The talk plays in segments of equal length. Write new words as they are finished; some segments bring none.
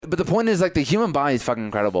but the point is, like, the human body is fucking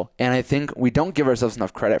incredible. And I think we don't give ourselves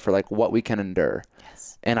enough credit for, like, what we can endure.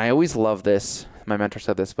 Yes. And I always love this. My mentor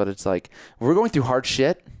said this, but it's like, if we're going through hard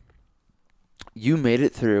shit, you made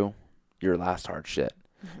it through your last hard shit.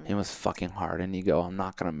 It was fucking hard. And you go, I'm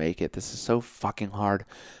not going to make it. This is so fucking hard.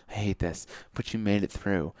 I hate this. But you made it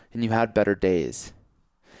through. And you had better days.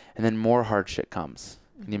 And then more hard shit comes.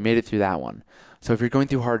 And you made it through that one. So if you're going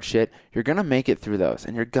through hard shit, you're going to make it through those.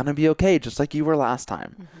 And you're going to be okay, just like you were last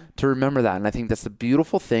time. To remember that. And I think that's the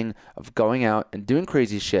beautiful thing of going out and doing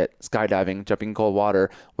crazy shit, skydiving, jumping in cold water,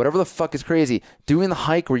 whatever the fuck is crazy, doing the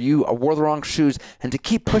hike where you wore the wrong shoes, and to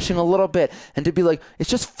keep pushing a little bit and to be like, it's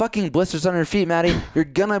just fucking blisters on your feet, Maddie. You're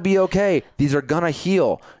going to be okay. These are going to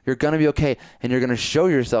heal. You're going to be okay. And you're going to show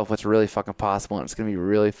yourself what's really fucking possible. And it's going to be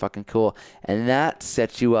really fucking cool. And that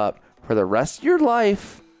sets you up for the rest of your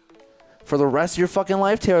life. For the rest of your fucking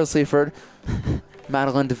life, Taylor Sleaford,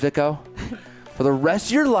 Madeline DeVicco, for the rest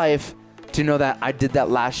of your life to know that I did that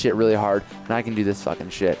last shit really hard and I can do this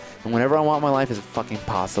fucking shit. And whenever I want my life is fucking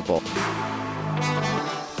possible.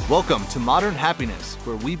 Welcome to Modern Happiness,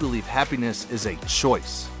 where we believe happiness is a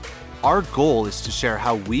choice. Our goal is to share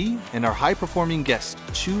how we and our high-performing guests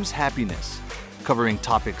choose happiness, covering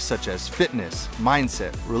topics such as fitness,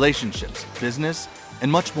 mindset, relationships, business, and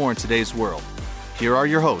much more in today's world. Here are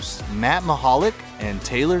your hosts, Matt Mahalik and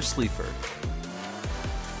Taylor Sleaford.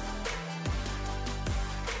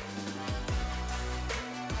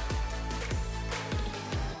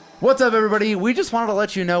 What's up, everybody? We just wanted to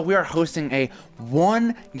let you know we are hosting a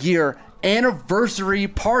 1-year anniversary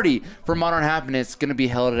party for Modern Happiness. It's going to be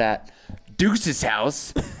held at Deuce's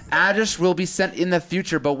house. Address will be sent in the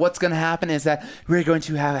future, but what's going to happen is that we're going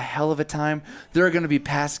to have a hell of a time. There are going to be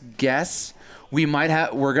past guests. We're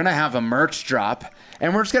going to have a merch drop,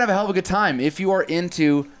 and we're just going to have a hell of a good time. If you are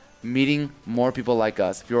into meeting more people like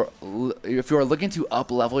us, if you are looking to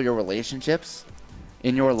up-level your relationships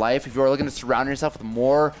in your life, if you are looking to surround yourself with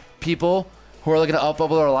more people who are looking to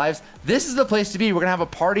up-level their lives, this is the place to be. We're going to have a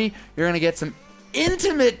party. You're going to get some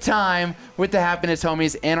intimate time with the Happiness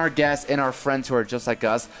homies and our guests and our friends who are just like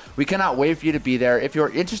us. We cannot wait for you to be there. If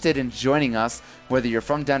you're interested in joining us, whether you're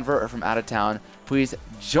from Denver or from out of town, please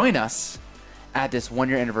join us at this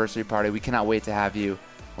 1-year anniversary party. We cannot wait to have you.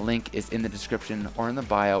 Link is in the description or in the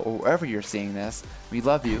bio or wherever you're seeing this. We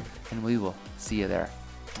love you, and we will see you there.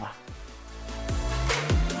 Mwah.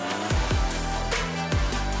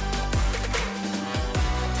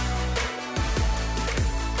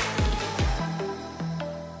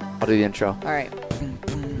 I'll do the intro. All right.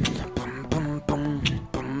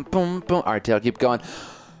 All right, Taylor, keep going.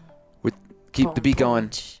 Keep the beat going.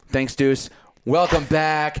 Thanks, Deuce. Welcome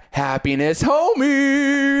back, Happiness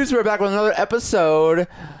homies. We're back with another episode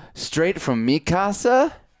straight from mi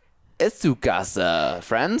casa es su casa,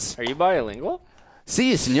 friends. Are you bilingual?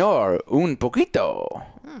 Sí, señor. Un poquito.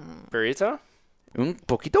 Burrito? Un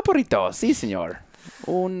poquito burrito. Sí, señor.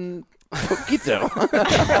 Un poquito.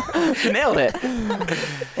 Nailed it.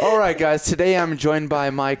 All right, guys. Today I'm joined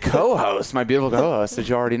by my co-host, my beautiful co-host, as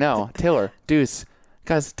you already know, Taylor, Deuce.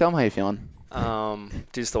 Guys, tell them how you feeling.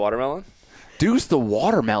 Deuce the watermelon? Deuce the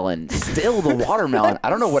watermelon. Still the watermelon. I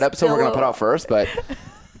don't know what episode we're going to put out first, but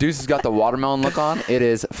Deuce has got the watermelon look on. It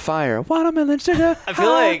is fire. Watermelon sugar. I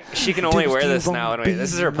feel like she can only Deuce, wear do this you now. wanna Anyway,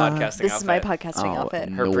 this is her be my- podcasting This outfit. is my podcasting outfit.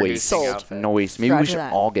 Her noise. producing outfit. Noise. Maybe we Roger should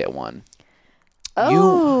that. all get one.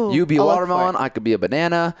 Oh, You be a I'll look watermelon. for it. I could be a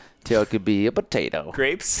banana. Taylor could be a potato.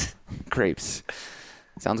 Grapes? Grapes.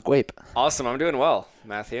 Sounds grape. Awesome. I'm doing well,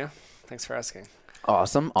 Matthew. Thanks for asking.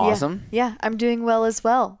 Awesome. Yeah. Awesome. Yeah, I'm doing well as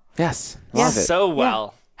well. Yes. Yeah. Love it. So Yeah.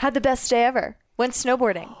 well. Had the best day ever. Went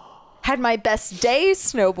snowboarding. Had my best day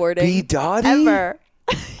snowboarding B. Dottie? ever.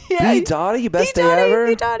 Yeah. B. Dottie, best B. day Dottie, ever?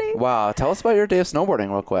 B. Dottie. Wow. Tell us about your day of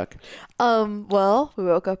snowboarding real quick. Well, we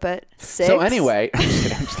woke up at 6. So anyway. I'm just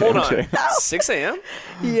kidding, I'm just kidding, Hold I'm on. kidding. 6 a.m.?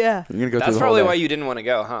 Yeah, You're gonna go through That's the probably whole why day. you didn't want to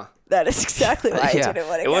go, huh? that is exactly why Yeah. I didn't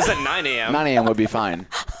want to It go. wasn't 9 a.m. 9 a.m. would be fine.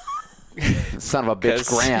 Son of a bitch, 'Cause-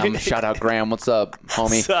 Graham. Shout out, Graham. What's up,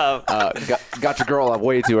 homie? What's up? Got your girl up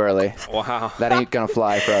way too early. Wow. That ain't gonna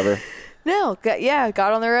fly forever. No, got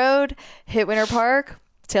on the road, hit Winter Park,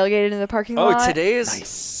 tailgated in the parking Oh, lot. today is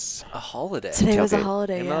Nice. a holiday. Today was a tailgate.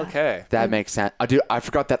 holiday. Yeah. MLK. That makes sense. Dude, I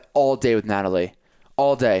forgot that all day with Natalie.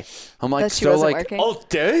 All day. I'm like, That she so wasn't like, working. All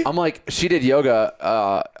day? I'm like, she did yoga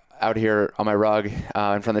out here on my rug in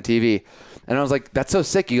front of the TV. And I was like, that's so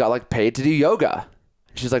sick. You got like paid to do yoga.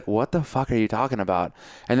 She's like, what the fuck are you talking about?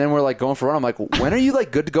 And then we're like going for a run. I'm like, when are you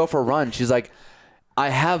like good to go for a run? She's like, I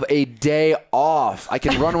have a day off. I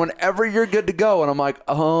can run whenever you're good to go. And I'm like,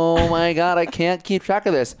 oh my God, I can't keep track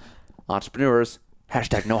of this. Entrepreneurs,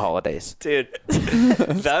 # no holidays. Dude,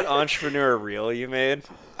 that entrepreneur reel you made,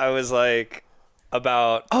 I was like,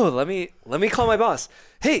 let me call my boss.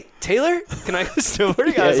 Hey, Taylor, can I go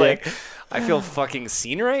snowboarding? I was like, I feel fucking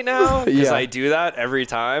seen right now because I do that every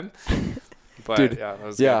time. But Dude, yeah, that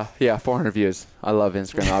was yeah, 400 views. I love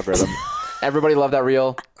Instagram algorithm. Everybody loved that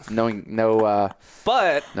reel. But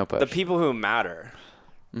no push. the people who matter,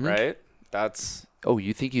 right? That's. Oh,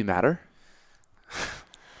 you think you matter?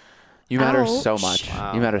 You matter so Ouch. much.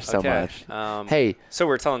 Wow. You matter so Okay. much. Hey, So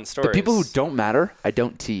we're telling stories. the people who don't matter, I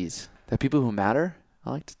don't tease. The people who matter, I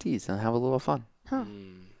like to tease and have a little fun. Huh.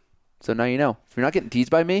 So now you know. If you're not getting teased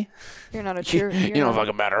by me, You're not a you true. don't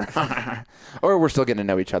fucking matter. Or we're still getting to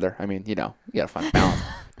know each other. I mean, you gotta find a balance. I'm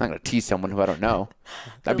not gonna tease someone who I don't know.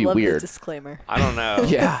 That'd be weird. Disclaimer. I don't know.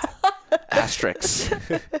 Yeah. Asterisks.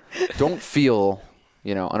 Don't feel,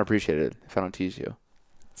 unappreciated if I don't tease you.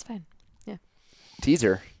 It's fine. Yeah.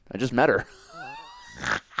 Teaser. I just met her.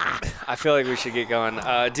 I feel like we should get going.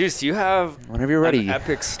 Deuce, do you have Whenever you're ready. an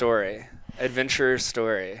epic story, adventure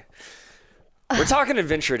story? We're talking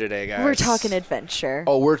adventure today, guys. We're talking adventure.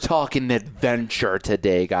 Oh, we're talking adventure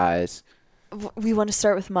today, guys. We want to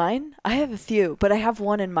start with mine? I have a few, but I have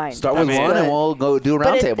one in mind. Start with That's one good. and we'll go do a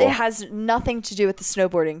But it roundtable. has nothing to do with the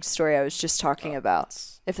snowboarding story I was just talking about,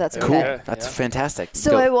 if that's Yeah. okay. Cool. Okay. That's Yeah. fantastic.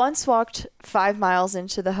 So Go. I once walked 5 miles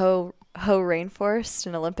into the Hoh Rainforest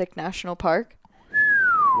in Olympic National Park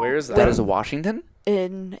Where is that? That is a Washington?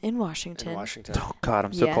 in Washington. in Washington. Oh, God,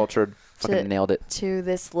 I'm so Yeah. cultured. Fucking nailed it. To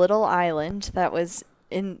this little island that was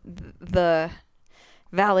in the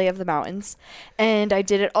valley of the mountains, and I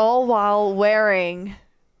did it all while wearing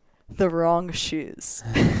the wrong shoes.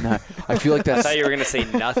 No, I feel like I that's... thought you were gonna say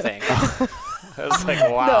nothing. I was like,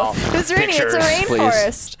 wow. No, it's raining. It's a Pictures,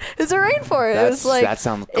 rainforest. It's a rainforest. It was like that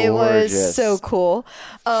sounds it was gorgeous. so cool.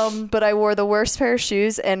 But I wore the worst pair of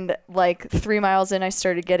shoes, and like 3 miles in, I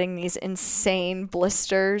started getting these insane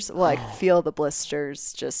blisters. Like feel the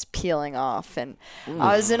blisters just peeling off, and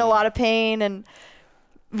I was in a lot of pain. And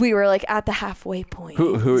we were like at the halfway point.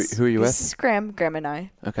 Who are you This with? is Graham and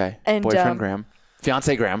I. Okay. And, Boyfriend Graham.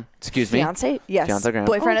 Fiance Graham. Excuse me. Fiance, yes. Fiance Graham.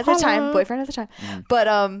 Boyfriend Oh, at the time. hello. Boyfriend at the time. But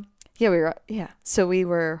yeah, so we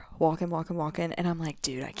were walking, and I'm like,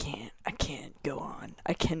 dude, I can't go on.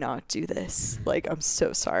 I cannot do this. Like, I'm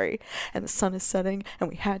so sorry. And the sun is setting, and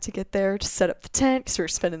we had to get there to set up the tent because we were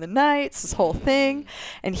spending the night. It's this whole thing.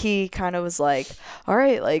 And he kind of was like, all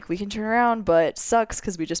right, like, we can turn around, but it sucks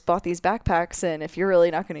because we just bought these backpacks, and if you're really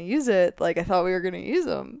not going to use it, like, I thought we were going to use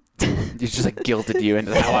them. He's just like guilted you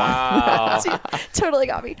into that. Wow. Totally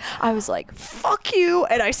got me. I was like, fuck you.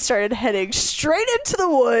 And I started heading straight into the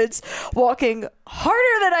woods, walking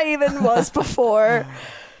harder than I even was before.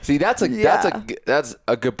 See, that's a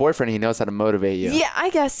good boyfriend. He knows how to motivate you. Yeah,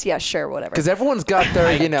 I guess. Yeah, sure, whatever. Because everyone's got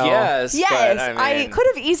their, Yes. Yes, but, I mean, could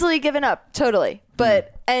have easily given up. Totally.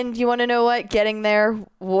 But, and you want to know what? Getting there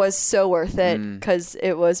was so worth it because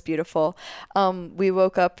it was beautiful. We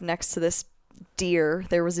woke up next to this deer.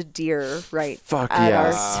 There was a deer right Fuck at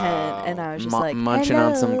yes. our tent. And I was just like, munching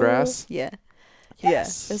on some "Hello." grass? Yeah.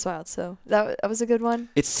 Yes. Yeah, it was wild. So that was a good one.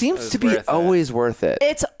 It seems was to be worth it. always worth it.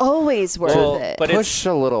 It's always worth Well, it. but Push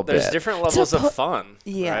a little there's bit. different levels of fun,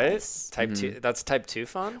 Yes. right? Type 2. That's type 2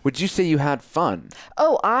 fun. Would you say you had fun?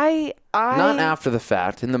 Oh, I Not after the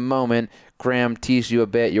fact. In the moment, Graham teased you a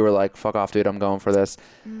bit. You were like, fuck off, dude. I'm going for this.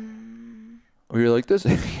 Or you're like, this.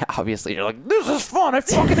 Obviously, you're like, this is fun. I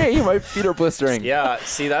fucking hate you. My feet are blistering. Yeah.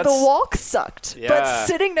 See, that's. the walk sucked, but Yeah.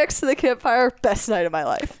 sitting next to the campfire, best night of my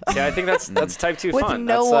life. Yeah, I think that's type 2 With fun.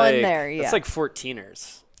 no that's one like, there, yeah. That's like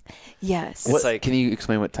 14ers. Yes. What, like- can you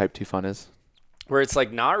explain what type 2 fun is? Where it's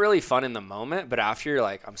like not really fun in the moment, but after you're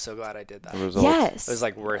like, I'm so glad I did that. The result. Yes. It was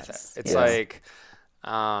like worth Yes. it. It's Yes. like,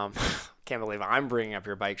 can't believe I'm bringing up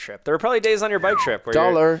your bike trip. There were probably days on your bike trip where you're,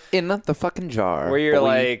 Dollar in the fucking jar. where you're boy.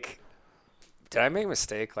 like, did I make a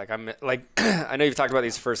mistake? Like I'm like, I know you've talked about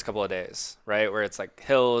these first couple of days, right? Where it's like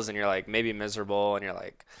hills and you're like maybe miserable and you're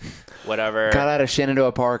like, whatever. got out of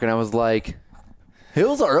Shenandoah Park and I was like,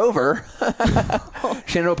 hills are over.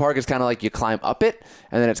 Shenandoah Park is kind of like you climb up it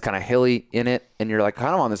and then it's kind of hilly in it and you're like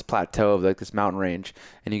kind of on this plateau of like this mountain range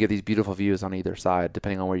and you get these beautiful views on either side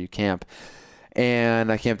depending on where you camp. And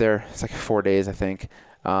I camped there. It's like 4 days, I think.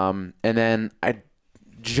 And then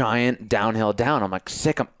giant downhill down. I'm like,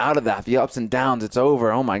 sick. I'm out of that. The ups and downs. It's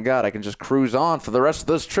over. Oh my God. I can just cruise on for the rest of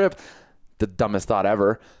this trip. The dumbest thought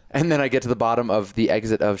ever. And then I get to the bottom of the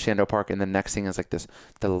exit of Shenandoah Park, and the next thing is like this,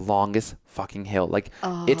 the longest fucking hill. Like,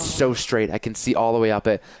 it's so straight. I can see all the way up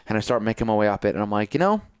it, and I start making my way up it, and I'm like,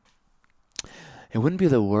 it wouldn't be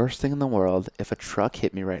the worst thing in the world if a truck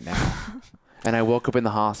hit me right now. And I woke up in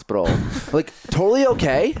the hospital. Like, totally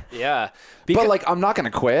okay. Yeah. But, like, I'm not going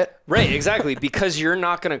to quit. Right, exactly. Because you're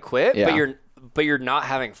not going to quit, Yeah. but but you're not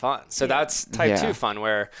having fun. So that's type 2 fun,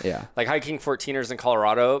 where like hiking 14ers in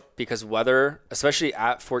Colorado, because weather, especially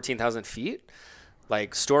at 14,000 feet,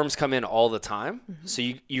 like storms come in all the time. So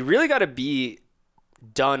you really got to be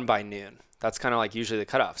done by noon. That's kind of like usually the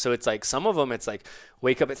cutoff. So it's like some of them, it's like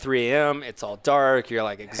wake up at 3 a.m. It's all dark. You're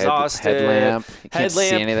like exhausted. Headlamp. You can't see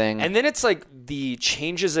anything. And then it's like the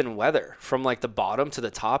changes in weather from like the bottom to the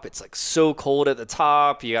top. It's like so cold at the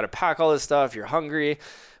top. You got to pack all this stuff. You're hungry.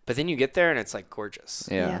 But then you get there and it's like gorgeous.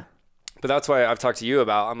 Yeah. But that's why I've talked to you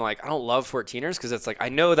about, I'm like, I don't love 14ers because it's like, I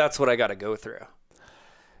know that's what I got to go through.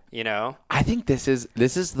 You know? I think this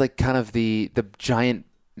is like kind of the giant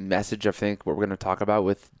message, I think, what we're going to talk about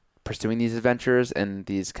with pursuing these adventures and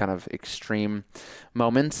these kind of extreme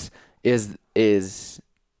moments is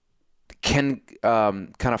can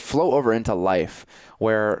kind of flow over into life,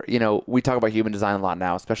 where, you know, we talk about human design a lot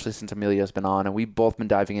now, especially since Emilio's been on, and we've both been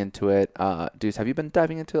diving into it. Deuce, have you been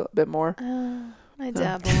diving into it a bit more? I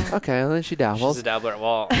dabble. Okay, well, then she dabbles. She's a dabbler.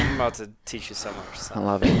 Well, I'm about to teach you so much. So. I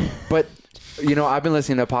love it. But, you know, I've been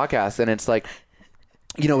listening to podcasts, and it's like,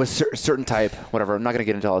 you know, a certain type, whatever, I'm not going to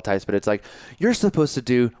get into all the types, but it's like, you're supposed to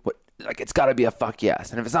do what, like, it's got to be a fuck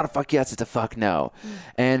yes. And if it's not a fuck yes, it's a fuck no.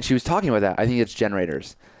 And she was talking about that. I think it's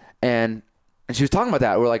generators. And she was talking about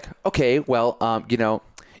that. We're like, okay, well, you know,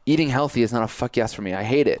 eating healthy is not a fuck yes for me. I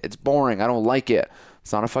hate it. It's boring. I don't like it.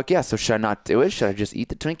 It's not a fuck yes. So should I not do it? Should I just eat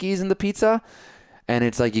the Twinkies and the pizza? And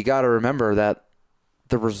it's like, you got to remember that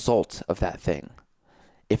the result of that thing,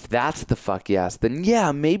 if that's the fuck yes, then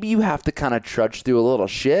yeah, maybe you have to kind of trudge through a little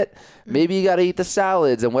shit. Maybe you got to eat the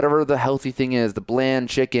salads and whatever the healthy thing is, the bland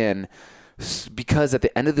chicken. Because at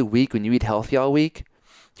the end of the week, when you eat healthy all week,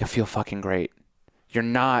 you'll feel fucking great. You're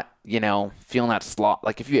not, you know, feeling that slot.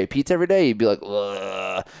 Like if you ate pizza every day, you'd be like,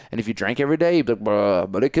 ugh. And if you drank every day, you'd be like, ugh.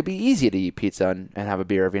 But it could be easy to eat pizza and have a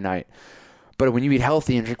beer every night. But when you eat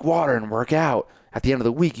healthy and drink water and work out, at the end of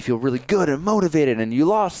the week, you feel really good and motivated and you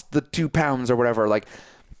lost the 2 pounds or whatever. Like,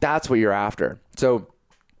 that's what you're after. So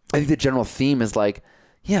I think the general theme is like,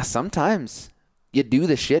 yeah, sometimes you do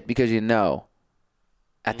the shit because you know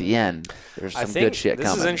at the end there's some good shit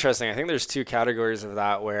coming. This is interesting. I think there's 2 categories of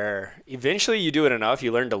that, where eventually you do it enough,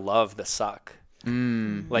 you learn to love the suck.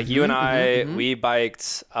 Like you and I, we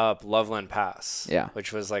biked up Loveland Pass,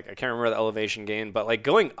 which was like, I can't remember the elevation gain, but like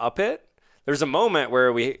going up it, there's a moment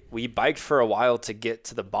where we biked for a while to get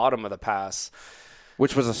to the bottom of the pass,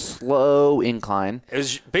 which was a slow incline. It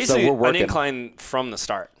was basically an incline from the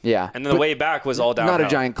start. Yeah. And then the way back was all downhill. Not a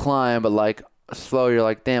giant climb, but like slow. You're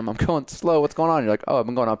like, damn, I'm going slow. What's going on? You're like, oh, I've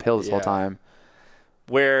been going uphill this whole time.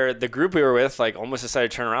 Where the group we were with, like, almost decided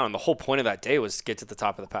to turn around. And the whole point of that day was to get to the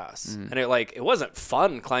top of the pass. And it wasn't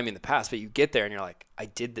fun climbing the pass, but you get there and you're like, I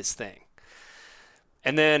did this thing.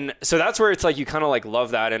 And then, so that's where it's like, you kind of like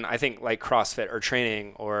love that. And I think like CrossFit or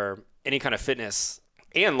training or any kind of fitness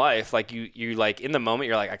and life, like you like in the moment,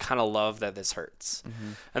 you're like, I kind of love that this hurts.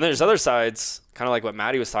 And there's other sides, kind of like what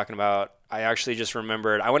Maddie was talking about. I actually just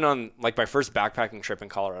remembered, I went on like my first backpacking trip in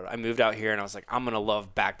Colorado. I moved out here and I was like, I'm going to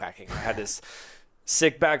love backpacking. I had this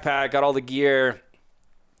sick backpack, got all the gear,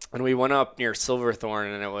 and we went up near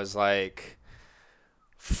Silverthorne, and it was like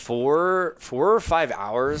 4 or 5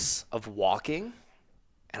 hours of walking.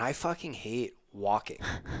 And I fucking hate walking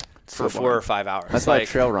for 4 or 5 hours. That's like, why I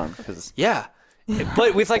trail run. Yeah.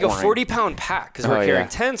 But with like a 40-pound pack, because we're carrying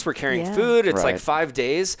tents, we're carrying food. It's like 5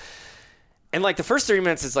 days. And like the first 30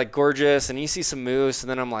 minutes is like gorgeous, and you see some moose, and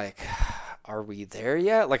then I'm like, are we there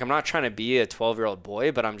yet? Like, I'm not trying to be a 12-year-old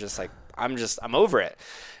boy, but I'm just like, I'm over it.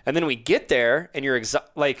 And then we get there, and you're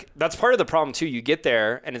like, that's part of the problem too. You get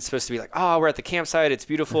there, and it's supposed to be like, oh, we're at the campsite. It's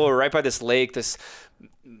beautiful. We're right by this lake, this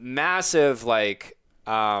massive like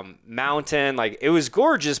mountain. Like, it was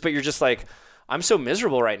gorgeous, but you're just like, I'm so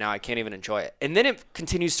miserable right now. I can't even enjoy it. And then it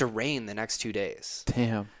continues to rain the next 2 days.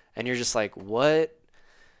 Damn. And you're just like, what?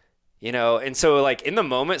 You know? And so like in the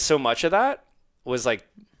moment, so much of that was like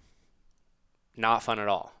not fun at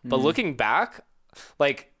all. But looking back,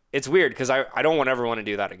 like, it's weird because I don't ever want to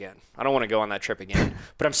do that again. I don't want to go on that trip again.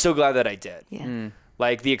 But I'm so glad that I did. Yeah.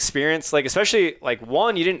 Like the experience, like especially like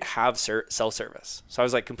one, you didn't have cell service. So I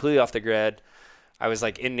was like completely off the grid. I was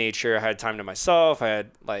like in nature. I had time to myself. I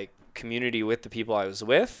had like community with the people I was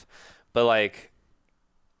with. But like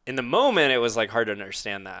in the moment, it was like hard to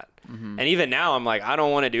understand that. And even now I'm like, I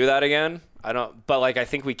don't want to do that again. But like I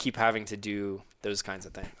think we keep having to do those kinds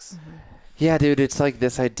of things. Yeah, dude, it's like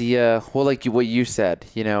this idea. Well, like what you said,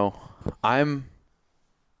 you know, I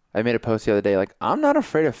made a post the other day, like, I'm not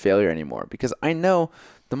afraid of failure anymore because I know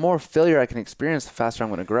the more failure I can experience, the faster I'm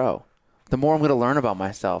going to grow. The more I'm going to learn about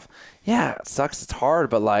myself. Yeah, it sucks. It's hard,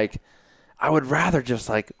 but like, I would rather just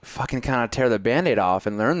like fucking kind of tear the Band-Aid off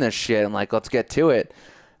and learn this shit and like let's get to it.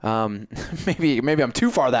 Maybe I'm too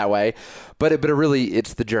far that way, but it really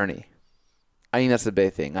it's the journey. I think that's the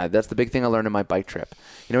big thing. That's the big thing I learned in my bike trip.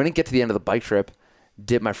 You know, I didn't get to the end of the bike trip,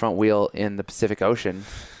 dip my front wheel in the Pacific Ocean,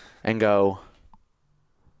 and go,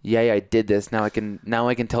 "Yay, I did this! Now I can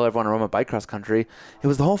tell everyone I rode my bike cross country." It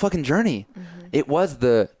was the whole fucking journey. Mm-hmm. It was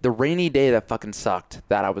the rainy day that fucking sucked.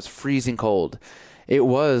 That I was freezing cold. It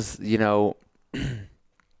was, you know,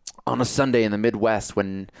 on a Sunday in the Midwest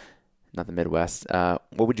when, not the Midwest. What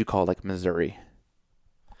would you call like Missouri?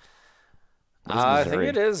 I think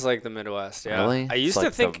it is like the Midwest. Yeah. Really? I used to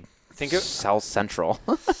think of South Central.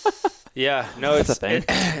 Yeah, no, That's a thing.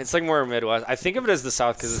 It's like more Midwest. I think of it as the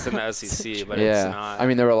South because it's in the SEC, but yeah. it's not. I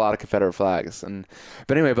mean, there were a lot of Confederate flags,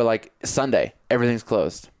 but anyway, like Sunday, everything's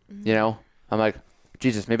closed. Mm-hmm. You know, I'm like,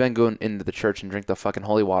 Jesus, maybe I can go into the church and drink the fucking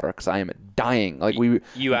holy water because I am dying. Like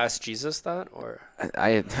you asked Jesus that, or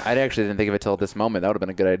I actually didn't think of it till this moment. That would have been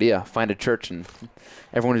a good idea. Find a church and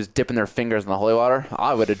everyone who's dipping their fingers in the holy water.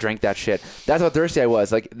 I would have drank that shit. That's how thirsty I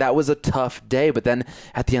was. Like that was a tough day. But then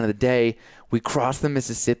at the end of the day, we crossed the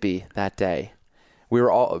Mississippi that day. We were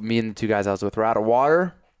all, me and the two guys I was with, were out of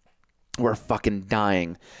water. We're fucking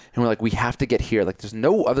dying, and we're like, we have to get here. Like, there's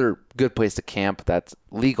no other good place to camp that's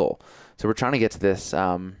legal. So we're trying to get to this.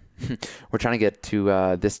 We're trying to get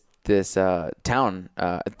to this town,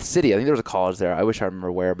 city. I think there was a college there. I wish I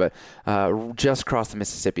remember where, but just across the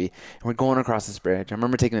Mississippi. And we're going across this bridge. I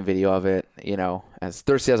remember taking a video of it. You know, as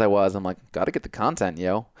thirsty as I was, I'm like, gotta get the content,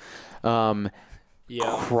 yo.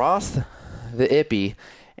 Cross the Ippy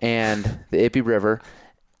and the Ippy River.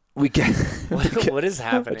 We get what is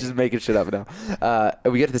happening? Just making shit up now.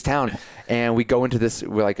 We get to this town and we go into this.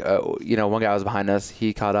 We're like, you know, one guy was behind us.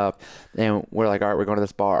 He caught up, and we're like, all right, we're going to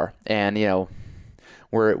this bar, and you know,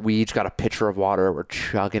 we each got a pitcher of water. We're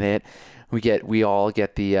chugging it. We all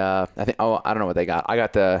get the. I don't know what they got. I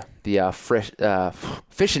got the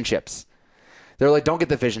fish and chips. They're like, don't get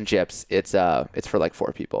the fish and chips. It's for like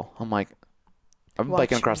 4 people. I'm like, I'm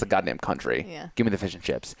biking across the goddamn country. Yeah. Give me the fish and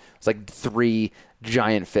chips. It's like 3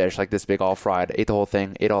 giant fish, like this big, all fried. Ate the whole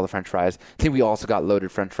thing. Ate all the French fries. I think we also got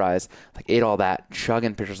loaded French fries. Like ate all that.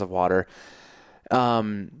 Chugging pitchers of water.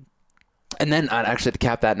 And then actually to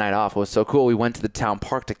cap that night off, it was so cool. We went to the town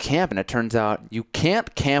park to camp, and it turns out you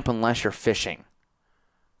can't camp unless you're fishing.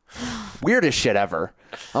 Weirdest shit ever.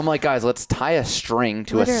 I'm like, guys, let's tie a string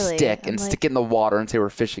to a stick and stick it in the water and say we're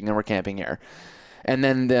fishing and we're camping here. And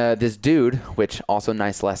then this dude, which also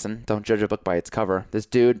nice lesson, don't judge a book by its cover. This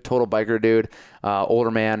dude, total biker dude,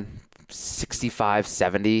 older man, 65,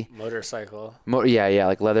 70. Motorcycle.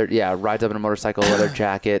 Like leather. Yeah, rides up in a motorcycle, leather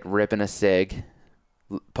jacket, ripping a cig.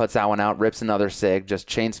 Puts that one out, rips another cig, just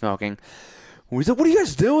chain smoking. We said, what are you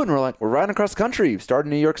guys doing? We're like, we're riding across the country. We started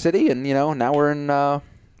in New York City, and, you know, now we're in,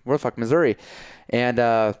 Missouri.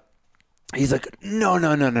 And he's like, no.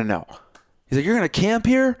 He's like, you're going to camp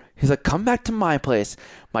here? He's like, come back to my place.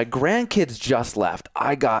 My grandkids just left.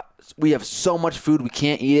 We have so much food, we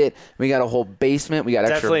can't eat it. We got a whole basement. We got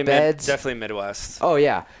extra beds. Definitely Midwest. Oh,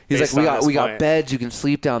 yeah. He's like, we got beds. You can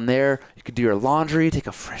sleep down there. You can do your laundry, take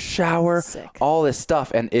a fresh shower, all this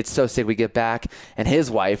stuff. And it's so sick. We get back, and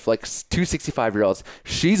his wife, like 2 65-year-olds,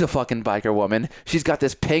 she's a fucking biker woman. She's got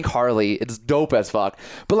this pink Harley. It's dope as fuck.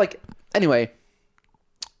 But, like, anyway,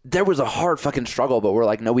 there was a hard fucking struggle, but we're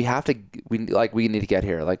like, no, we need to get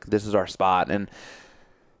here. Like, this is our spot. And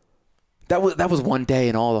that was one day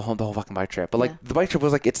in all the whole fucking bike trip. But like the bike trip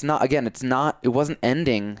was like, it wasn't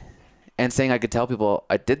ending and saying I could tell people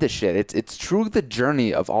I did this shit. It's truly the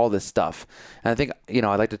journey of all this stuff. And I think, you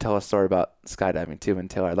know, I'd like to tell a story about skydiving too. And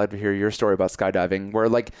Taylor, I'd like to hear your story about skydiving, where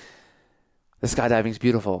like the skydiving is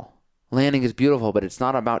beautiful. Landing is beautiful, but it's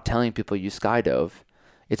not about telling people you skydove.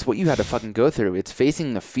 It's what you had to fucking go through. It's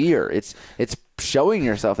facing the fear. It's showing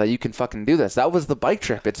yourself that you can fucking do this. That was the bike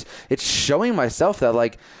trip. It's showing myself that,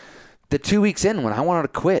 like, the 2 weeks in when I wanted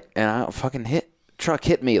to quit and I fucking truck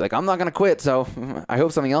hit me. Like, I'm not going to quit, so I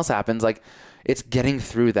hope something else happens. Like, it's getting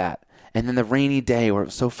through that. And then the rainy day where it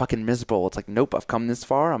was so fucking miserable. It's like, nope, I've come this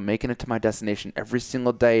far. I'm making it to my destination every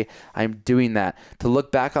single day. I'm doing that. To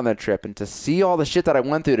look back on that trip and to see all the shit that I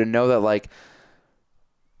went through, to know that, like,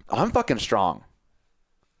 I'm fucking strong.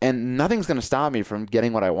 And nothing's going to stop me from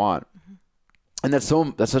getting what I want. Mm-hmm. And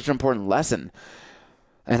that's such an important lesson.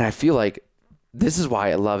 And I feel like this is why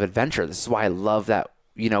I love adventure. This is why I love that,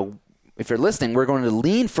 you know, if you're listening, we're going to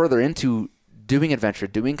lean further into doing adventure,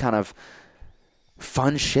 doing kind of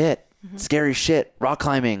fun shit, scary shit, rock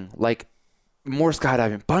climbing, like more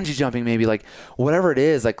skydiving, bungee jumping, maybe, like whatever it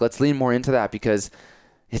is, like let's lean more into that because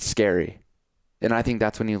it's scary. And I think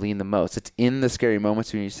that's when you lean the most. It's in the scary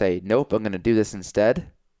moments when you say, nope, I'm going to do this instead,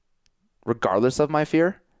 regardless of my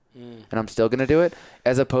fear. And I'm still going to do it,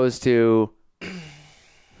 as opposed to,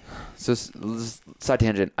 so side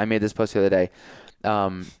tangent. I made this post the other day.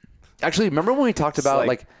 Actually, remember when we talked about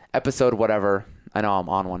like episode whatever? I know I'm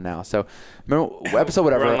on one now. So remember episode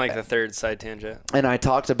whatever. We're on like the third side tangent. And I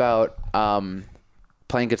talked about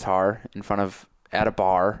playing guitar at a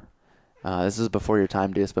bar. This is before your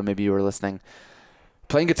time, Deuce, but maybe you were listening.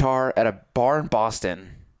 Playing guitar at a bar in Boston,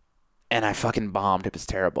 and I fucking bombed. It was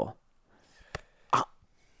terrible.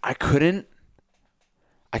 I couldn't.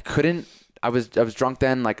 I was drunk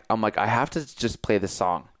then. Like I'm like I have to just play this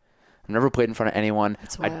song. I've never played in front of anyone.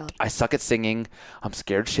 That's wild. I suck at singing. I'm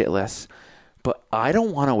scared shitless. But I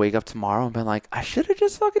don't want to wake up tomorrow and be like, I should have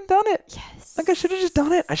just fucking done it. Yes. Like, I should have just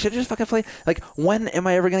done it. I should have just fucking played. Like, when am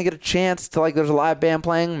I ever going to get a chance to, like, there's a live band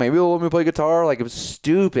playing? Maybe they'll let me play guitar. Like, it was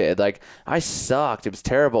stupid. Like, I sucked. It was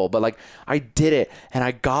terrible. But, like, I did it, and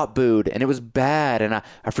I got booed, and it was bad, and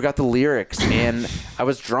I forgot the lyrics, and I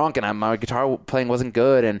was drunk, and my guitar playing wasn't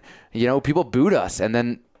good, and, you know, people booed us. And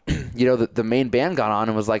then, you know, the main band got on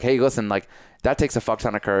and was like, hey, listen, like, that takes a fuck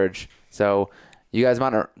ton of courage. So you guys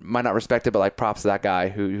might not respect it, but like props to that guy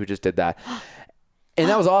who just did that. And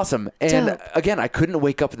that was awesome. And Dope. again, I couldn't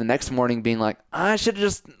wake up the next morning being like, I should have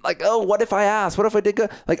just like, oh, what if I asked? What if I did good?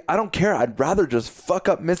 Like, I don't care. I'd rather just fuck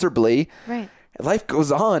up miserably. Right. Life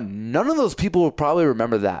goes on. None of those people will probably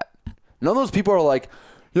remember that. None of those people are like,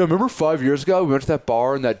 yeah, remember 5 years ago we went to that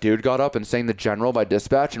bar and that dude got up and sang The General by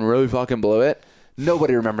Dispatch and really fucking blew it?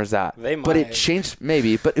 Nobody remembers that. They But it might. changed,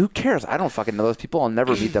 maybe. But who cares? I don't fucking know those people. I'll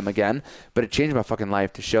never meet them again. But it changed my fucking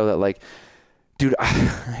life to show that, like, dude,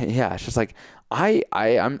 yeah, it's just like,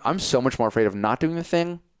 I'm so much more afraid of not doing the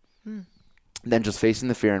thing than just facing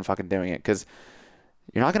the fear and fucking doing it. Because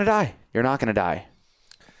you're not going to die. You're not going to die.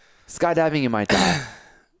 Skydiving, you might die.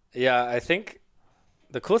 Yeah, I think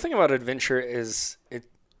the cool thing about adventure is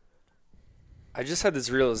I just had this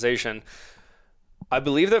realization. I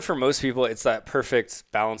believe that for most people, it's that perfect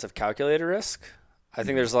balance of calculated risk. I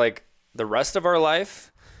think there's like the rest of our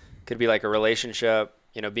life could be like a relationship,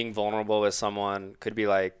 you know, being vulnerable with someone, could be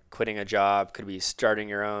like quitting a job, could be starting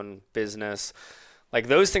your own business. Like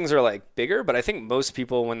those things are like bigger, but I think most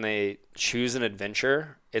people, when they choose an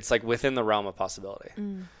adventure, it's like within the realm of possibility.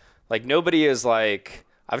 Like nobody is like,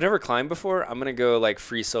 I've never climbed before, I'm going to go like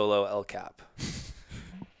free solo El Cap,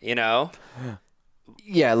 you know?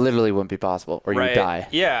 Yeah, it literally wouldn't be possible, or you would die.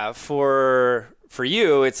 Yeah, for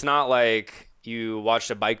you, it's not like you watched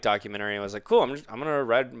a bike documentary and was like, "Cool, I'm gonna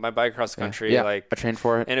ride my bike across the country." Yeah, like I trained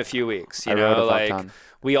for it in a few weeks. I You rode know, a fuck like ton.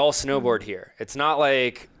 we all snowboard here. It's not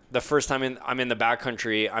like the first time I'm in the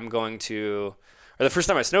backcountry, I'm going to, or the first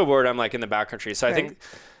time I snowboard, I'm like in the backcountry. So I think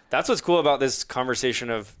that's what's cool about this conversation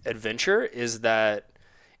of adventure is that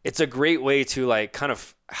it's a great way to like kind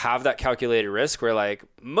of have that calculated risk where like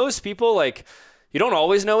most people like. You don't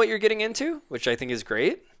always know what you're getting into, which I think is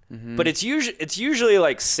great, but it's usually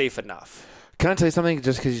like safe enough. Can I tell you something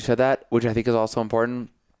just because you said that, which I think is also important?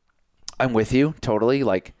 I'm with you totally.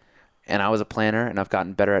 Like, and I was a planner and I've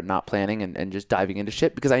gotten better at not planning and just diving into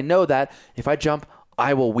shit because I know that if I jump,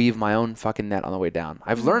 I will weave my own fucking net on the way down.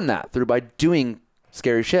 I've learned that by doing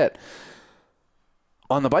scary shit.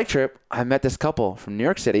 On the bike trip, I met this couple from New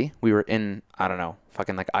York City. We were in, I don't know,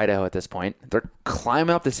 fucking like Idaho at this point. They're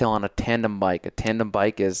climbing up this hill on a tandem bike. A tandem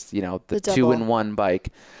bike is, you know, the double. 2-in-1 bike.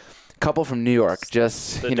 Couple from New York,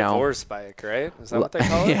 just, The you know. divorce bike, right? Is that what they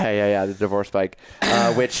call it? Yeah, the divorce bike,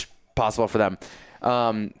 which possible for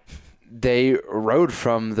them. They rode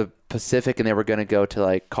from the Pacific and they were going to go to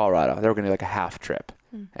like Colorado. They were going to do like a half trip.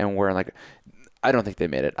 And we're like, I don't think they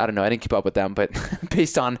made it. I don't know. I didn't keep up with them, but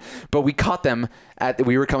but we caught them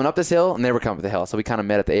we were coming up this hill and they were coming up the hill. So we kind of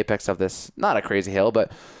met at the apex of this, not a crazy hill,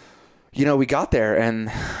 but you know, we got there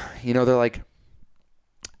and, you know, they're like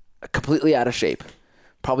completely out of shape.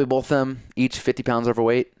 Probably both of them each 50 pounds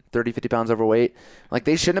overweight, 30, 50 pounds overweight. Like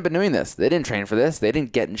they shouldn't have been doing this. They didn't train for this. They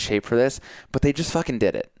didn't get in shape for this, but they just fucking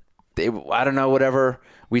did it. I don't know, whatever.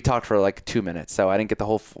 We talked for like 2 minutes, so I didn't get the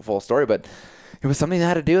whole full story, but it was something they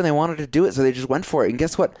had to do and they wanted to do it. So they just went for it. And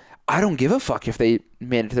guess what? I don't give a fuck if they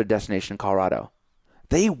made it to their destination in Colorado.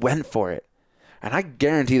 They went for it. And I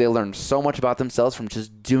guarantee they learned so much about themselves from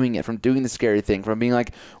just doing it, from doing the scary thing, from being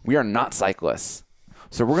like, we are not cyclists.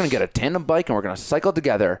 So we're going to get a tandem bike and we're going to cycle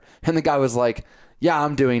together. And the guy was like, yeah,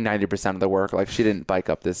 I'm doing 90% of the work. Like she didn't bike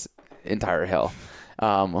up this entire hill.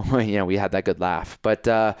 You know, we had that good laugh, but,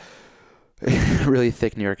 really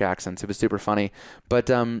thick New York accents. It was super funny, but,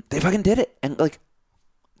 they fucking did it. And like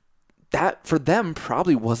that for them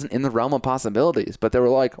probably wasn't in the realm of possibilities, but they were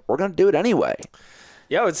like, we're going to do it anyway.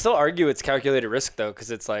 Yeah, I would still argue it's calculated risk though,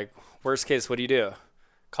 because it's like worst case, what do?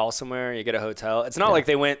 Call somewhere, you get a hotel. It's not like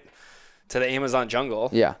they went to the Amazon jungle.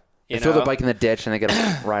 Yeah. They throw the bike in the ditch and they get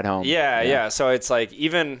a ride home. Yeah. So it's like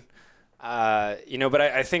even, but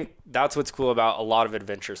I think that's what's cool about a lot of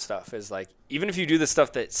adventure stuff is like, even if you do the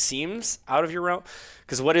stuff that seems out of your realm,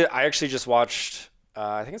 because I actually just watched,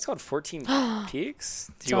 I think it's called 14 Peaks.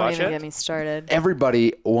 Did you watch it? Don't even get me started.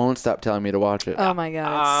 Everybody won't stop telling me to watch it. Oh my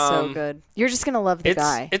God, it's so good. You're just going to love the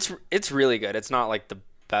guy. It's really good. It's not like the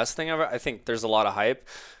best thing ever. I think there's a lot of hype.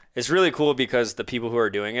 It's really cool because the people who are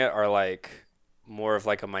doing it are like more of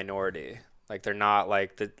like a minority. Like they're not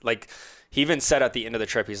like he even said at the end of the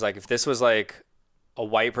trip, he's like, if this was like a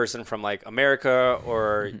white person from like America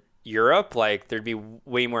or Europe, like there'd be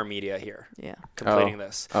way more media here. Yeah. Completing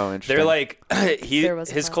this. Oh, interesting. They're like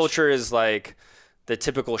his culture is like the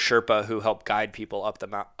typical Sherpa who help guide people up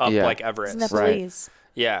like Everest. Isn't that please?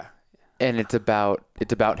 Yeah. And it's about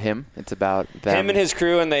him. It's about them. Him and his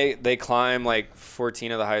crew, and they climb like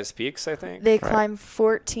 14 of the highest peaks, I think. They climb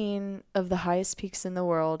 14 of the highest peaks in the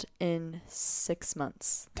world in 6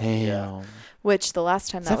 months. Damn. Yeah. Which the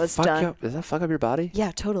last time that was done. Does that fuck up your body?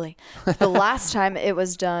 Yeah, totally. The last time it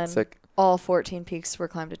was done, Sick. all 14 peaks were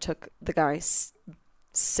climbed. It took the guys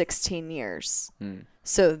 16 years.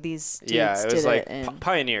 So these dudes it was did like it in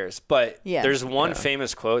pioneers. But there's one Yeah.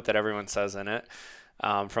 famous quote that everyone says in it.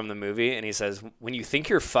 From the movie, and he says, when you think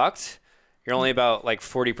you're fucked, you're only about like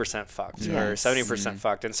 40% fucked or 70%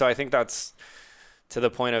 fucked. And so I think that's to the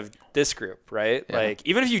point of this group, right? Yeah. Like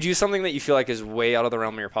even if you do something that you feel like is way out of the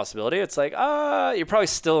realm of your possibility, it's like, you're probably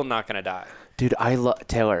still not going to die. Dude, I love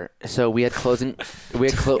Taylor. So we had closing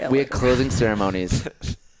ceremonies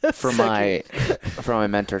for my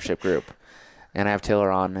mentorship group, and I have Taylor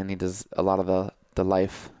on, and he does a lot of the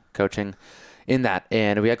life coaching in that.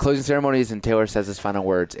 And we had closing ceremonies, and Taylor says his final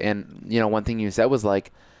words. And one thing you said was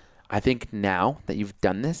like, I think now that you've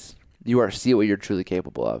done this, you see what you're truly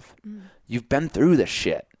capable of. You've been through this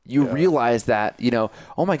shit. You realize that,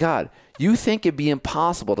 oh my God, you think it'd be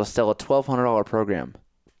impossible to sell a $1,200 program,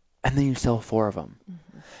 and then you sell 4 of them.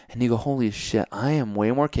 And you go, holy shit, I am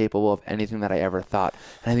way more capable of anything that I ever thought.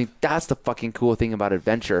 And I think that's the fucking cool thing about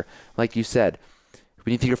adventure. Like you said,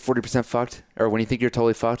 when you think you're 40% fucked, or when you think you're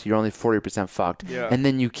totally fucked, you're only 40% fucked. Yeah. And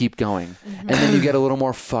then you keep going. And then you get a little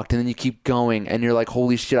more fucked, and then you keep going. And you're like,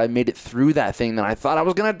 holy shit, I made it through that thing that I thought I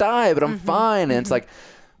was going to die, but I'm fine. And it's like,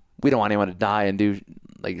 we don't want anyone to die and do,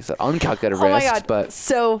 like you said, uncalculated risks. My God. But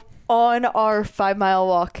so on our 5-mile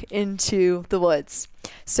walk into the woods,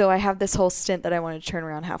 so I have this whole stint that I wanted to turn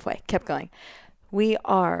around halfway. Kept going. We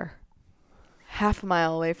are half a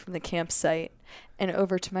mile away from the campsite. And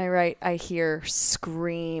over to my right, I hear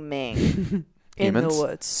screaming in the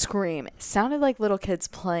woods. Screaming. Sounded like little kids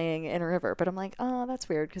playing in a river. But I'm like, oh, that's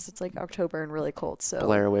weird because it's like October and really cold. So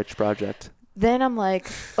Blair Witch Project. Then I'm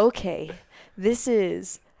like, okay, this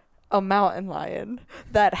is a mountain lion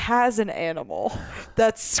that has an animal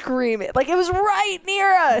that's screaming. Like it was right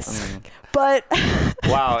near us. But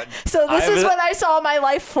wow. So this is when I saw my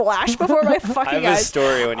life flash before my fucking eyes. I have a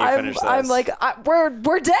story when you finish this. I'm like,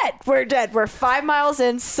 we're dead. We're dead. We're 5 miles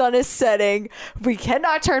in. Sun is setting. We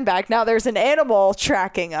cannot turn back. Now there's an animal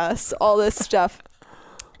tracking us. All this stuff.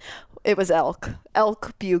 It was elk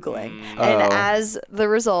bugling. And as the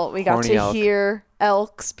result, we got Horny to elk. hear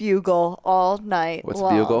elks bugle all night What's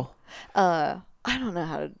long. bugle? I don't know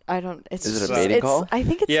how to. I don't. It's Is it a just, mating call? I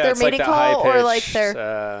think it's Yeah, their it's like mating that call or like high-pitched, their.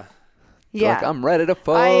 They're Yeah. like, I'm ready to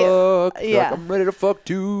fuck. They're yeah. like, I'm ready to fuck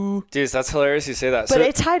too. Dude, that's hilarious you say that. But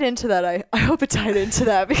it tied into that. I hope it tied into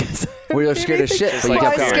that because We were scared as shit, It's but you like I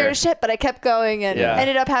kept was going. scared as shit, but I kept going and Yeah.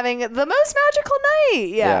 ended up having the most magical night.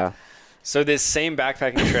 Yeah. So this same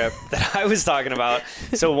backpacking trip that I was talking about.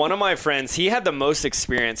 So one of my friends, he had the most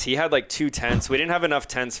experience. He had like 2 tents. We didn't have enough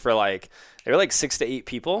tents for they were like 6 to 8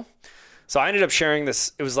 people. So I ended up sharing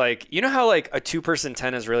this. It was like, you know how like a 2-person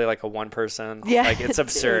tent is really like a 1-person? Yeah. Like it's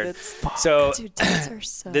absurd. Dude, So dude, tents are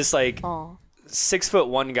so this like small.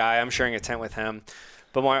 6'1" guy, I'm sharing a tent with him.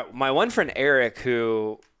 But my one friend Eric,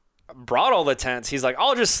 who brought all the tents, he's like,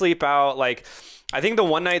 I'll just sleep out. Like, I think the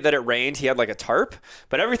one night that it rained, he had like a tarp,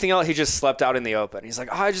 but everything else he just slept out in the open. He's like,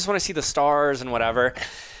 oh, I just want to see the stars and whatever.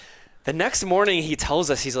 The next morning he tells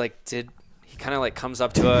us, he's like, he kind of like comes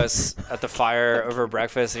up to us at the fire over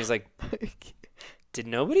breakfast, and he's like, did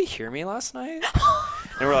nobody hear me last night?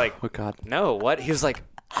 And we're like, Oh, God. no, what? He was like,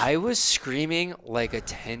 I was screaming like a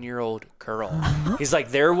 10-year-old girl. He's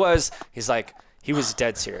like, he was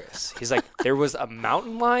dead serious. He's like, there was a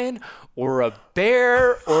mountain lion or a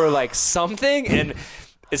bear or like something. And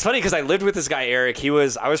it's funny because I lived with this guy, Eric. I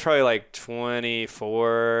was probably like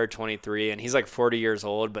 24, 23, and he's like 40 years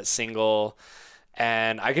old, but single.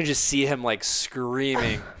 and I can just see him like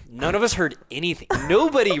screaming. None of us heard anything.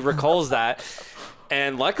 Nobody recalls that.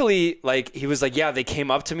 And luckily, like, he was like, yeah, they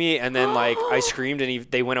came up to me, and then like I screamed and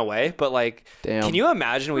they went away. But like, Damn. Can you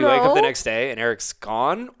imagine we wake up the next day and Eric's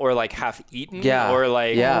gone, or like half eaten, or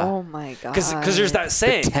like, oh my god, because there's that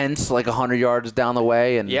saying, the tent's like 100 yards down the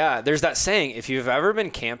way, and there's that saying, if you've ever been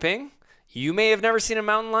camping, you may have never seen a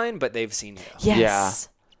mountain lion, but they've seen you. Yes.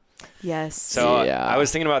 Yes. So I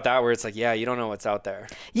was thinking about that, where it's like, yeah, you don't know what's out there.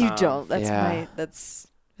 You don't.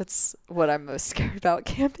 That's what I'm most scared about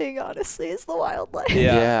camping, honestly, is the wildlife.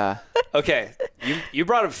 Yeah. Okay. You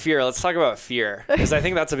brought up fear. Let's talk about fear, because I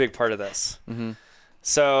think that's a big part of this. Mm-hmm.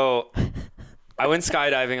 So I went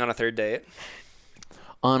skydiving on a third date.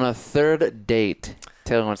 On a third date,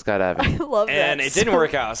 Taylor went skydiving. I love that. And it didn't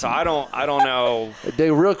work out, so I don't know.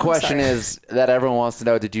 The real question is that everyone wants to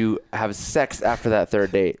know, did you have sex after that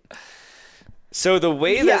third date? So the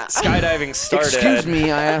way that skydiving started... Excuse me,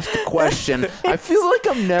 I asked a question. I feel like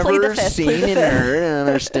I've never seen and heard and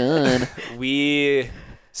understood.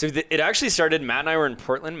 It actually started, Matt and I were in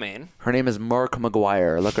Portland, Maine. Her name is Mark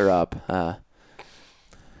McGuire. Look her up.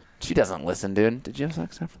 She doesn't listen, dude. Did you have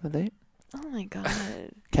sex after the date? Oh my god.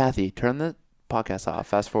 Kathy, turn the podcast off.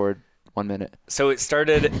 Fast forward 1 minute. So it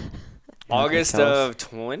started August of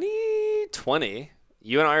 2020.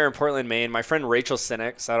 You and I are in Portland, Maine. My friend Rachel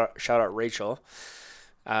Sinek, shout out Rachel.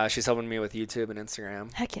 She's helping me with YouTube and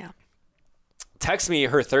Instagram. Heck yeah. Text me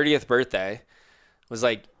her 30th birthday. Was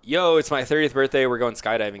like, yo, it's my 30th birthday. We're going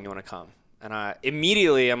skydiving. You want to come? And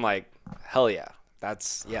I'm like, hell yeah. That's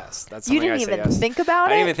something I say yes. You didn't even think about it?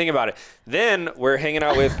 I didn't even think about it. Then we're hanging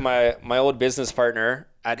out with my old business partner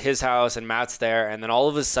at his house, and Matt's there. And then all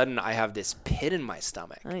of a sudden, I have this pit in my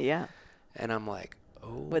stomach. Oh, yeah. And I'm like,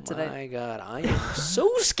 oh my God, I am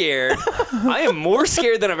so scared. I am more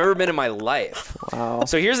scared than I've ever been in my life. Wow.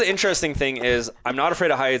 So here's the interesting thing is I'm not afraid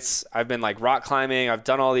of heights. I've been like rock climbing. I've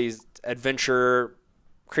done all these adventure,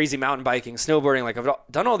 crazy mountain biking, snowboarding. Like I've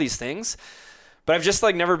done all these things, but I've just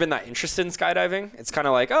like never been that interested in skydiving. It's kind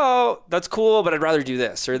of like, oh, that's cool, but I'd rather do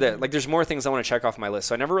this or that. Like there's more things I want to check off my list.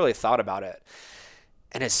 So I never really thought about it.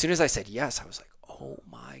 And as soon as I said yes, I was like, oh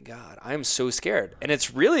my God, I am so scared. And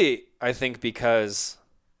it's really, I think, because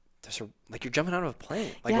you're jumping out of a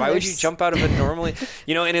plane. Like, why would you jump out of it normally?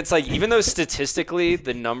 And it's like, even though statistically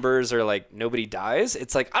the numbers are like nobody dies,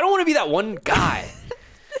 it's like, I don't want to be that one guy.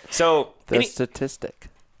 So the statistic.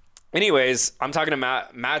 Anyways, I'm talking to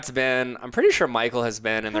Matt. Matt's been, I'm pretty sure Michael has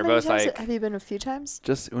been, and they're both like. Have you been a few times?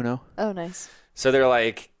 Just Uno. Oh, nice. So they're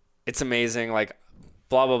like, it's amazing, like,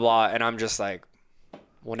 blah, blah, blah. And I'm just like,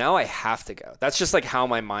 well, now I have to go. That's just like how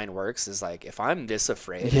my mind works is like, if I'm this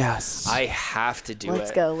afraid, yes, I have to do it.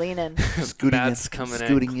 Let's go, lean in. Matt's coming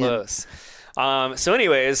in close. So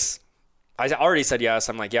anyways, I already said yes.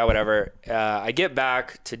 I'm like, yeah, whatever. I get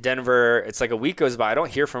back to Denver. It's like a week goes by. I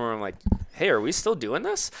don't hear from her. I'm like, hey, are we still doing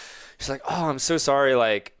this? She's like, oh, I'm so sorry.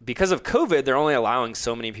 Like, because of COVID, they're only allowing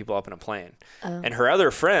so many people up in a plane. And her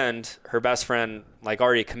other friend, her best friend, like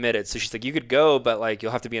already committed. So she's like, you could go, but like,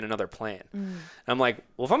 you'll have to be in another plane. And I'm like,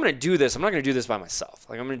 well, if I'm going to do this, I'm not going to do this by myself.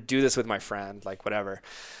 Like, I'm going to do this with my friend, like whatever.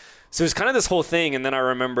 So it's kind of this whole thing. And then I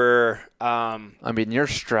remember, you're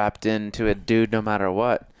strapped into it, dude, no matter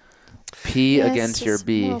what. P against your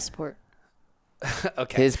B. Sport.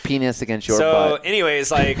 Okay. His penis against your butt. So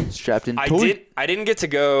anyways, like strapped in. I didn't get to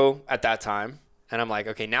go at that time. And I'm like,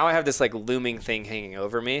 okay, now I have this like looming thing hanging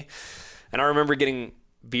over me. And I remember getting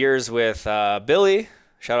beers with Billy,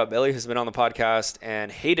 shout out Billy, who's been on the podcast,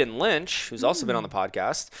 and Hayden Lynch, who's also been on the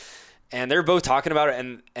podcast. And they're both talking about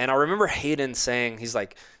it. And I remember Hayden saying, he's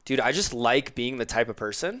like, dude, I just like being the type of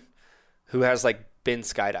person who has like been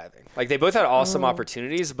skydiving. Like they both had awesome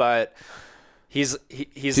opportunities, but he's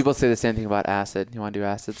people say the same thing about acid. You want to do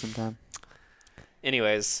acid sometime?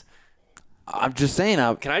 Anyways, I'm just saying.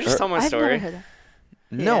 Can I just tell my story? I've never heard that.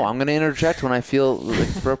 No, I'm going to interject when I feel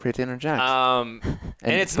it's appropriate to interject. And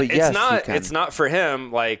it's not for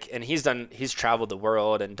him. Like, and he's traveled the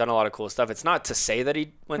world and done a lot of cool stuff. It's not to say that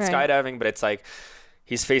he went skydiving, but it's like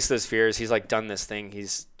he's faced those fears. He's like done this thing.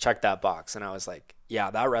 He's checked that box. And I was like,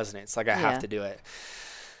 yeah, that resonates. Like I have to do it.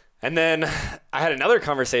 And then I had another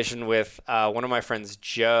conversation with one of my friends,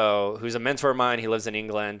 Joe, who's a mentor of mine. He lives in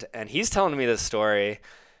England, and he's telling me this story.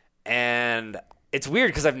 And it's weird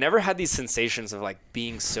because I've never had these sensations of like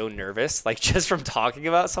being so nervous, like just from talking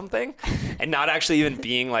about something and not actually even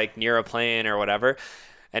being like near a plane or whatever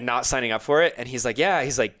and not signing up for it. And he's like, yeah,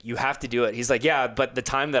 he's like, you have to do it. He's like, yeah, but the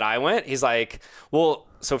time that I went, he's like, well,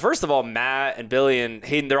 so first of all, Matt and Billy and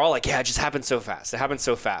Hayden, they're all like, yeah, it just happened so fast. It happened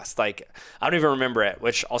so fast. Like, I don't even remember it,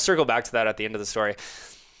 which I'll circle back to that at the end of the story.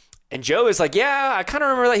 And Joe is like, yeah, I kind of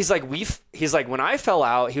remember that. He's like, when I fell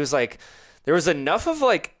out, he was like, there was enough of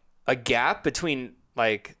like a gap between,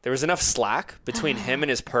 like, there was enough slack between him and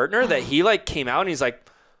his partner that he like came out and he's like,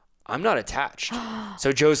 I'm not attached.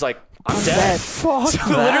 So Joe's like, I'm dead. Fuck So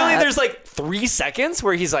literally there's like 3 seconds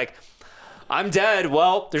where he's like, I'm dead.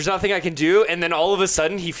 Well, there's nothing I can do. And then all of a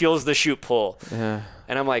sudden he feels the chute pull. Yeah.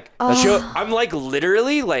 And I'm like, Joe, I'm like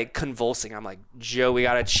literally like convulsing. I'm like, Joe, we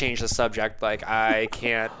got to change the subject. Like, I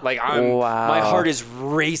can't, like, my heart is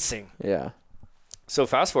racing. Yeah. So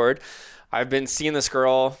fast forward, I've been seeing this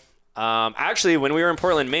girl. Actually, when we were in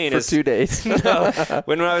Portland, Maine, For 2 days. No,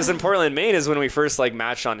 when I was in Portland, Maine is when we first like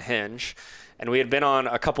matched on Hinge, and we had been on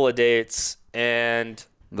a couple of dates, and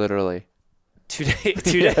Literally. 2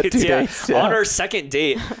 dates, yeah. On our second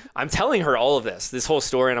date, I'm telling her all of this whole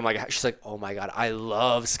story, and I'm like, she's like, oh my God, I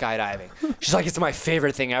love skydiving. She's like, it's my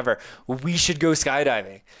favorite thing ever. We should go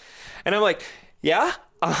skydiving. And I'm like, yeah,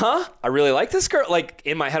 I really like this girl. Like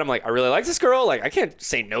in my head, I'm like, I really like this girl. Like I can't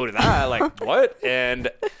say no to that. Like what? And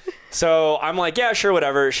so I'm like, yeah, sure,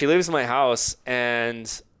 whatever. She lives in my house, and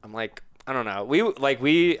I'm like, I don't know.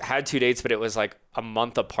 We had 2 dates, but it was like a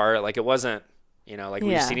month apart. Like it wasn't, like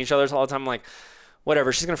we've seen each other all the time. I'm like,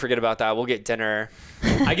 whatever, she's gonna forget about that. We'll get dinner.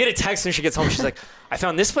 I get a text when she gets home. She's like, I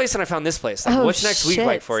found this place and I found this place. Like, what's next week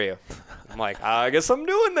like for you? I'm like, I guess I'm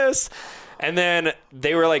doing this. And then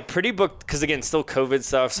they were like pretty booked because again, still COVID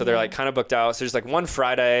stuff. So they're like kind of booked out. So there's like one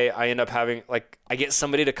Friday I end up having like, I get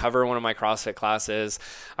somebody to cover one of my CrossFit classes.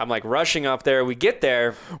 I'm like rushing up there. We get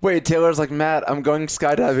there. Wait, Taylor's like, Matt, I'm going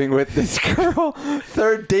skydiving with this girl.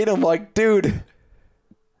 Third date. I'm like, dude,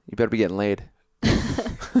 you better be getting laid.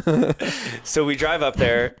 So we drive up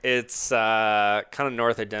there. It's kind of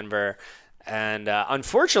north of Denver. And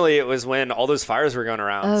unfortunately, it was when all those fires were going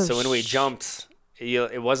around. So when we jumped,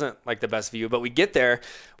 it wasn't like the best view. But we get there.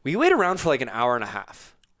 We wait around for like an hour and a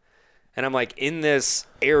half. And I'm like in this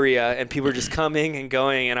area and people are just coming and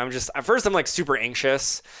going. And I'm just, at first I'm like super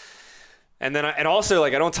anxious. And then, and also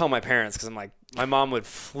like, I don't tell my parents because I'm like, my mom would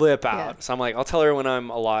flip out. Yeah. So I'm like, I'll tell her when I'm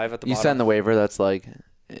alive at the bottom. You send the waiver that's like,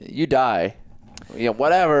 you die.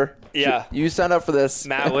 Whatever. Yeah. You signed up for this.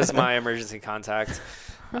 Matt was my emergency contact.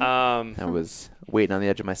 I was waiting on the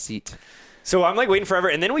edge of my seat. So I'm like waiting forever.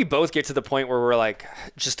 And then we both get to the point where we're like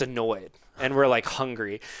just annoyed and we're like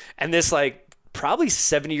hungry. And this like probably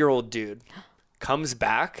 70-year-old dude comes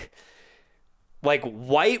back, like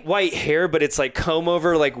white hair, but it's like comb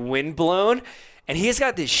over, like wind blown. And he's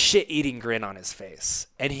got this shit-eating grin on his face.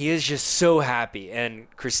 And he is just so happy.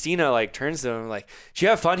 And Christina like turns to him like, did you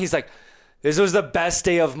have fun? He's like, this was the best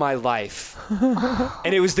day of my life.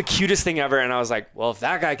 And it was the cutest thing ever. And I was like, well, if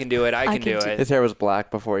that guy can do it, I can do it. His hair was black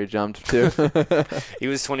before he jumped, too. He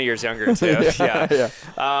was 20 years younger, too. Yeah.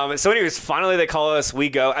 So anyways, finally they call us. We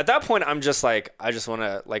go. At that point, I'm just like, I just want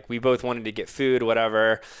to, like, we both wanted to get food,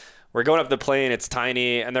 whatever. We're going up the plane. It's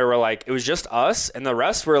tiny. And there were like, it was just us. And the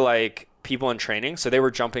rest were like people in training. So they were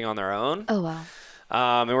jumping on their own. Oh, wow.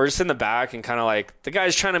 And we're just in the back and kind of like, the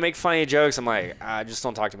guy's trying to make funny jokes. I'm like, just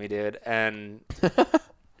don't talk to me, dude. And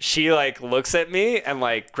she like looks at me and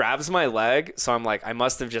like grabs my leg. So I'm like, I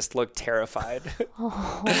must have just looked terrified.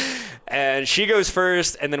 And she goes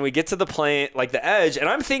first. And then we get to the plane, like the edge. And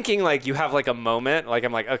I'm thinking like you have like a moment. Like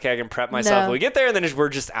I'm like, okay, I can prep myself. We get there and then we're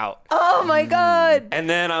just out. Oh my God. And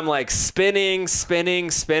then I'm like spinning.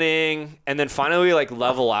 And then finally we like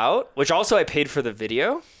level out, which also I paid for the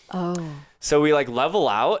video. Oh. So we like level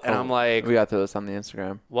out and I'm like, we got those on the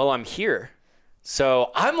Instagram. Well, I'm here. So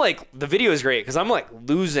I'm like, the video is great because I'm like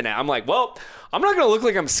losing it. I'm like, well, I'm not going to look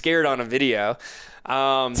like I'm scared on a video.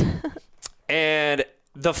 And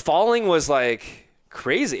the falling was like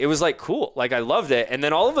crazy. It was like cool. Like I loved it. And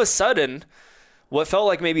then all of a sudden, what felt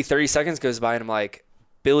like maybe 30 seconds goes by and I'm like,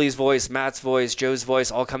 Billy's voice, Matt's voice, Joe's voice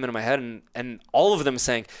all come into my head and all of them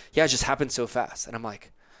saying, yeah, it just happened so fast. And I'm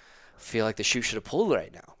like, feel like the chute should have pulled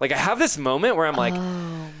right now. Like I have this moment where I'm like,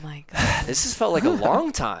 oh my God, this has felt like a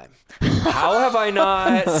long time. How have I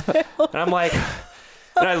not? And I'm like,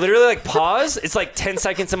 and I literally like pause. It's like 10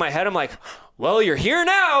 seconds in my head. I'm like, well, you're here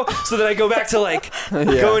now. So then I go back to like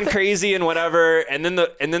going crazy and whatever. And then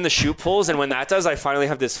the chute pulls. And when that does, I finally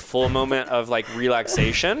have this full moment of like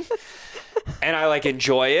relaxation and I like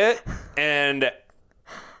enjoy it. And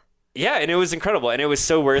yeah, and it was incredible, and it was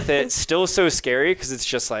so worth it. Still so scary because it's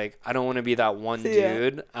just like I don't want to be that one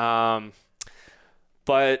dude. But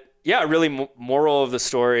yeah, really, moral of the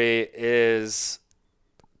story is,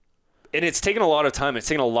 and it's taken a lot of time. It's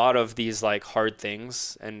taken a lot of these like hard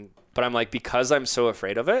things, but I'm like, because I'm so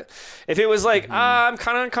afraid of it. If it was like I'm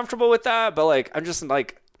kind of uncomfortable with that, but like I'm just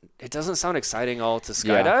like it doesn't sound exciting all to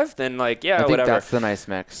skydive, then like, I think whatever. that's the nice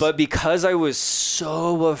mix. But because I was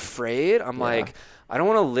so afraid, I'm like, I don't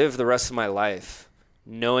want to live the rest of my life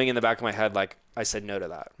knowing in the back of my head, like, I said no to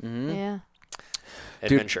that Yeah.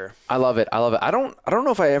 adventure. Dude, I love it. I don't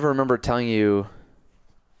know if I ever remember telling you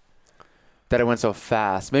that it went so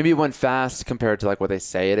fast. Maybe it went fast compared to like what they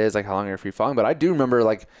say it is, like how long you're free falling. But I do remember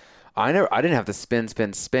like I didn't have to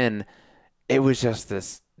spin. It was just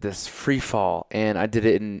this free fall, and I did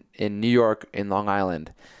it in New York, in Long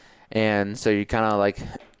Island. And so you kind of like,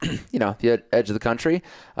 the edge of the country.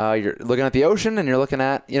 You're looking at the ocean, and you're looking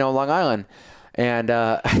at Long Island. And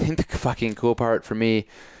I think the fucking cool part for me.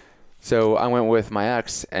 So I went with my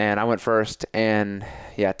ex, and I went first, and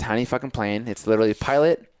tiny fucking plane. It's literally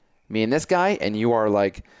pilot, me and this guy, and you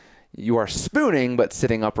are spooning but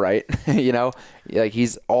sitting upright. Like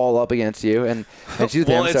he's all up against you, and she's with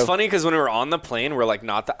well, him. It's funny because when we were on the plane, we're like,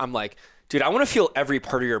 I'm like, dude, I want to feel every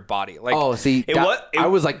part of your body. Like, I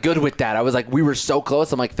was like good with that. I was like, we were so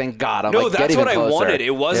close. I'm like, thank God. That's what I wanted.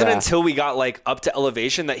 It wasn't until we got like up to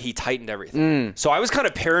elevation that he tightened everything. So I was kind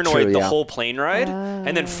of paranoid the whole plane ride,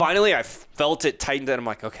 and then finally I felt it tightened, and I'm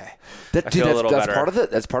like, okay, I feel a little better.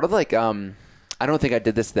 That's part of like I don't think I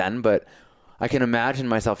did this then, but I can imagine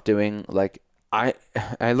myself doing like I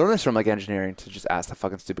learned this from like engineering, to just ask the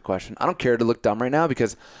fucking stupid question. I don't care to look dumb right now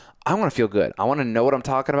because I want to feel good. I want to know what I'm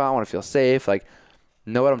talking about. I want to feel safe. Like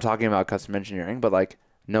know what I'm talking about, custom engineering, but like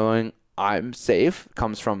knowing I'm safe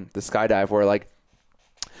comes from the skydive, where like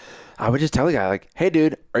I would just tell the guy like, hey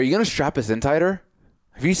dude, are you going to strap us in tighter?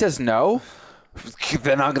 If he says no,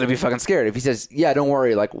 then I'm going to be fucking scared. If he says, yeah, don't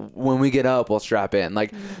worry, like when we get up, we'll strap in.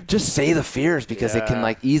 Like just say the fears, because it can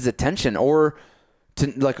like ease the tension. Or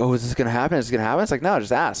to like, oh, is this going to happen? Is this going to happen? It's like, no,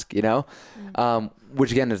 just ask,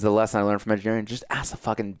 which again is the lesson I learned from engineering. Just ask a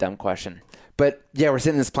fucking dumb question. But yeah, we're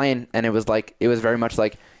sitting in this plane, and it was very much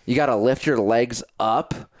like, you got to lift your legs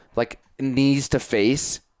up, like knees to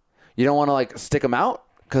face. You don't want to like stick them out,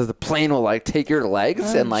 because the plane will like take your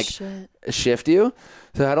legs and like shift you.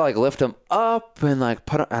 So I had to like lift them up and like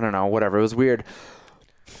I don't know, whatever. It was weird.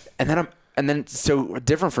 And then so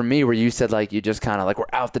different from me, where you said like you just kind of like we're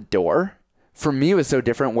out the door. For me, it was so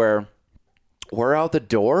different, where we're out the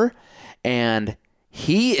door and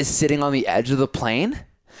he is sitting on the edge of the plane,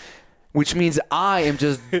 which means I am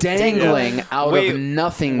just dangling out of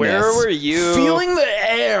nothingness. Where were you? Feeling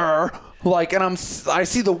the air, like, and I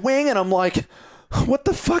see the wing, and I'm like, what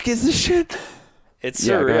the fuck is this shit? It's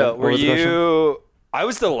surreal. Were you? I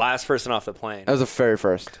was the last person off the plane. I was the very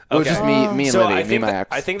first. It was just me and Libby, me and my ex.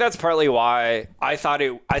 I think that's partly why I thought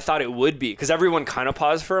it would be, because everyone kind of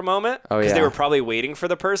paused for a moment, because they were probably waiting for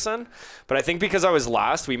the person. But I think because I was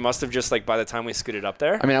last, we must have just like by the time we scooted up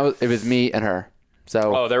there. I mean, it was me and her.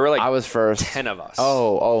 So there were like I was first. 10 of us.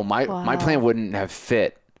 My plane wouldn't have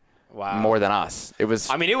fit. Wow. More than us. It was.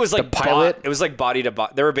 I mean, it was like the pilot. It was like body to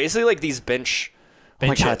body. There were basically like these benches. Oh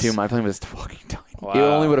my god, dude! My plane was fucking tiny. Wow. It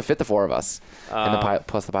only would have fit the four of us, and the pilot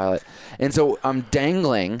plus the pilot. And so I'm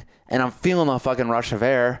dangling, and I'm feeling the fucking rush of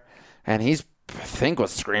air, and I think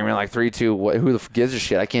was screaming like 3, 2. Who the gives a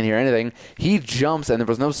shit? I can't hear anything. He jumps, and there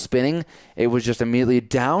was no spinning. It was just immediately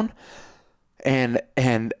down, and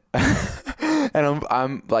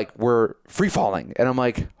I'm like, we're free falling, and I'm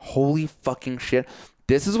like, holy fucking shit!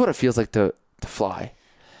 This is what it feels like to fly.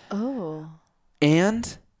 Oh.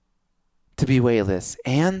 And to be weightless,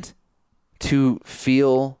 and to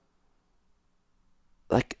feel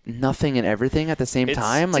like nothing and everything at the same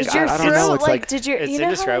time. Like I don't know. It's like did your it's you know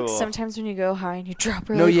indescribable. how, like, sometimes when you go high and you drop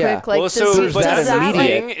really quick, like well, does but that the immediate.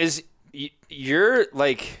 thing is,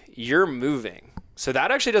 you're moving, so that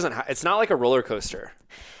actually doesn't. It's not like a roller coaster.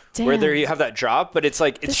 Damn. Where there you have that drop, but it's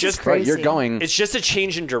like it's This is just crazy. you're going. It's just a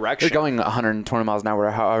change in direction. You're going 120 miles an hour,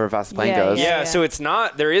 however fast the plane goes. Yeah, so it's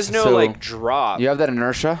not. There is no like drop. You have that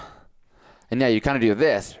inertia, and you kind of do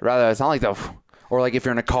this. Rather, it's not like or like if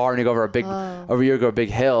you're in a car and you go over a big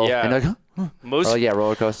hill. Yeah. And you're like,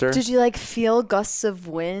 roller coaster. Did you like feel gusts of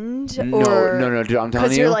wind? No, dude, I'm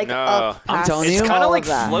telling you. Because you're like No. up I'm past telling you. It's kind of all like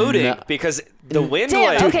that. floating No. because the wind.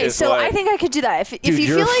 Damn. like, Okay, is so what, I think I could do that. If Dude, you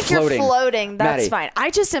you're feel like floating. you're floating, that's Maddie, fine. I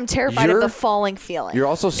just am terrified of the falling feeling. You're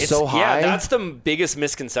also so high. Yeah, that's the biggest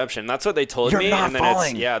misconception. That's what they told You're me, not and then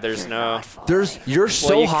falling. there's no. You're so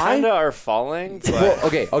well, you high. kind of are falling. But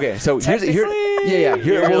Well, okay. So here's you're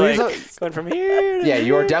here's like going from here. yeah,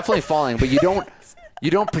 you are definitely falling, but you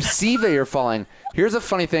don't perceive that you're falling. Here's a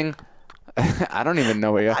funny thing. I don't even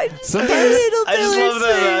know where you're. Sometimes I just love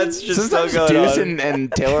that that's just still sometimes going Deuce on. and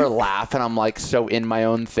Taylor laugh, and I'm like so in my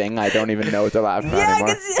own thing. I don't even know what they're laughing about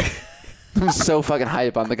anymore. I'm so fucking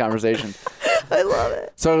hype on the conversation. I love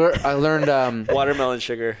it. So I learned Watermelon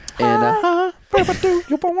sugar. and do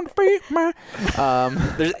you want to be my?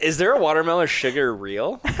 Is there a watermelon sugar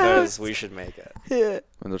reel? Because we should make it. Yeah.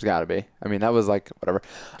 Well, there's got to be. I mean, that was like whatever.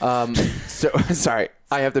 So sorry,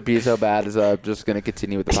 I have to pee so bad, so I'm just gonna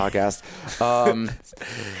continue with the podcast.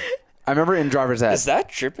 I remember in Driver's Ed. Is that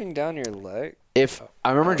dripping down your leg? I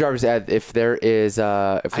remember in Driver's Ed, if there is, if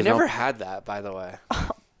I never had that, by the way.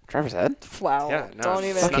 Driver's Ed. Wow. Yeah, no, Don't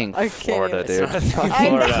even. Fucking I can't Florida, even. dude. It's not Fucking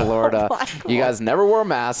Florida. Florida. Oh my You God. guys never wore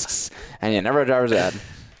masks, and you never had Driver's Ed.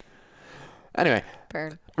 Anyway,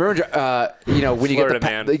 Burn. remember, you know, when you Florida, get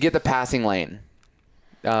man. you get the passing lane,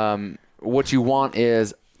 what you want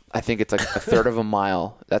is, I think it's like a third of a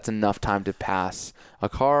mile. That's enough time to pass a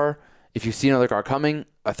car. If you see another car coming,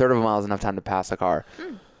 a third of a mile is enough time to pass a car.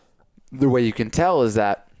 The way you can tell is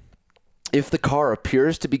that if the car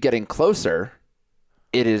appears to be getting closer,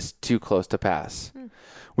 it is too close to pass,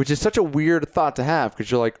 which is such a weird thought to have,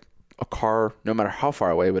 because you're like, a car, no matter how far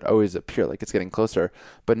away, would always appear like it's getting closer.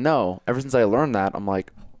 But no, ever since I learned that, I'm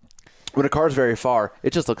like, when a car is very far,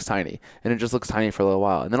 it just looks tiny, and it just looks tiny for a little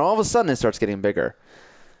while. And then all of a sudden it starts getting bigger.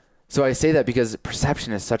 So I say that because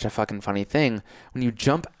perception is such a fucking funny thing. When you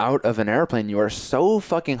jump out of an airplane, you are so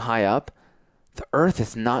fucking high up, the earth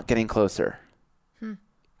is not getting closer. Kind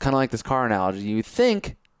of like this car analogy. You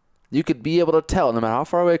think you could be able to tell, no matter how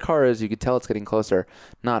far away a car is, you could tell it's getting closer.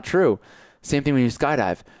 Not true. Same thing when you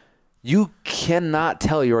skydive. You cannot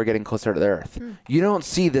tell you are getting closer to the earth. You don't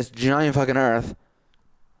see this giant fucking earth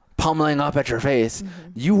pummeling up at your face.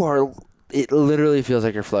 It literally feels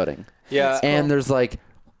like you're floating. Yeah. And there's like,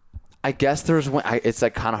 I guess there's one, it's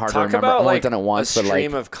like kind of hard to Talk remember. about I've only like done it once, a but like,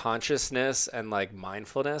 stream of consciousness and like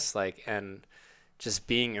mindfulness, like, and just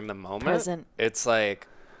being in the moment. Present. It's like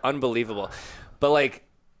unbelievable. But like,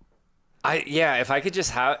 if I could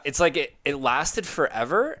just have, it's like it lasted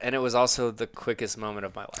forever, and it was also the quickest moment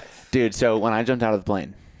of my life. dude, so when I jumped out of the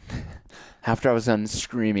plane, after I was done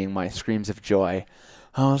screaming my screams of joy,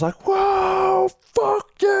 I was like, whoa, fuck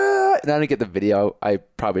yeah. And I didn't get the video. I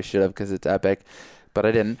probably should have, because it's epic, but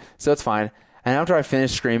I didn't. So it's fine. And after I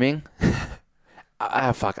finished screaming,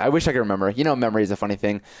 fuck, I wish I could remember. You know, memory is a funny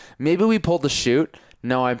thing. Maybe we pulled the chute.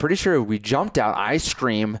 No, I'm pretty sure we jumped out. I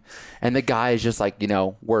scream, and the guy is just like, you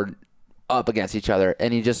know, we're up against each other.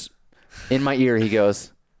 And he just, in my ear, he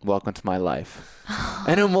goes, welcome to my life.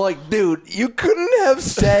 And I'm like, dude, you couldn't have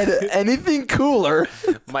said anything cooler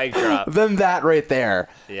Mic drop. than that right there.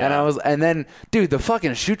 Yeah. And then, dude, the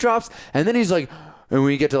fucking chute drops, and then he's like, and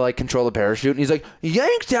we get to like control the parachute, and he's like,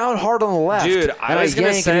 yank down hard on the left. Dude, I was gonna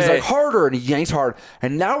yank, and he's say- like, harder, and he yanks hard.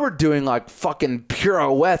 And now we're doing like fucking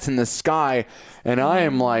pirouettes in the sky, and I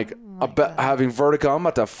am like having vertigo. I'm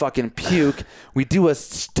about to fucking puke. We do a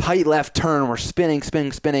tight left turn. We're spinning,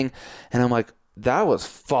 and I'm like, that was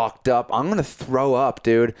fucked up. I'm gonna throw up,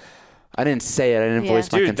 dude. I didn't say it. I didn't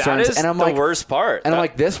voice my Dude, that concerns. is And I'm the like, worst part. and I'm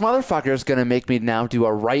like, this motherfucker is going to make me now do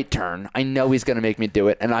a right turn. I know he's going to make me do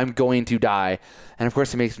it, and I'm going to die. And, of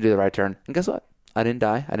course, he makes me do the right turn. And guess what? I didn't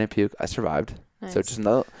die. I didn't puke. I survived. Nice. So just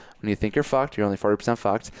know, when you think you're fucked, you're only 40%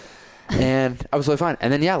 fucked. And I was really fine.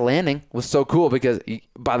 And then, yeah, landing was so cool because,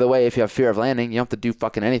 by the way, if you have fear of landing, you don't have to do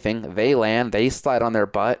fucking anything. They land. They slide on their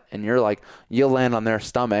butt, and you're like, you'll land on their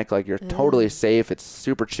stomach. Like, you're totally safe. It's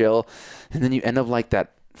super chill. And then you end up like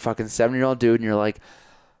that fucking 7-year-old dude, and you're like,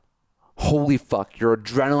 holy fuck, your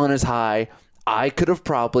adrenaline is high. I could have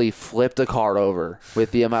probably flipped a car over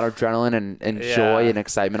with the amount of adrenaline and joy and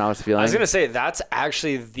excitement I was feeling. I was gonna say that's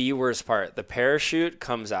actually the worst part. The parachute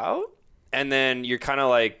comes out, and then you're kind of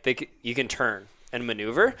like you can turn and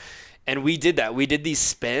maneuver. And we did that. We did these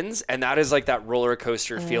spins, and that is like that roller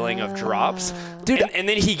coaster feeling of drops. Dude, and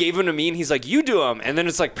then he gave them to me, and he's like, you do them. And then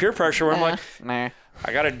it's like peer pressure where I'm like, nah.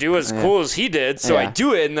 I got to do as cool as he did. So I Yeah.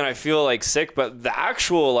 do it, and then I feel like sick. But the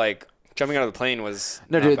actual like jumping out of the plane was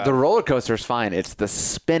No, not dude, bad. the roller coaster is fine. It's the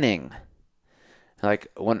spinning. Like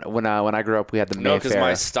when I grew up, we had the No, because Mayfair.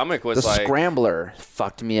 my stomach was The like scrambler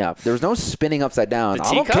fucked me up. There was no spinning upside down. the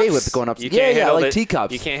I'm teacups. okay with going up. You Yeah, can't handle like the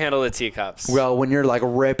teacups. You can't handle the teacups. Well, when you're like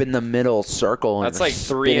ripping the middle circle, and That's you're like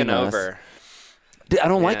 3 and spinning us. over. Dude, I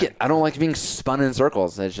don't like Yeah. it. I don't like being spun in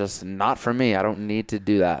circles. It's just not for me. I don't need to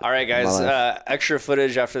do that. All right, in my guys. life. Extra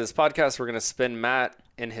footage after this podcast. We're gonna spin Matt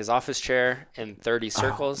in his office chair in 30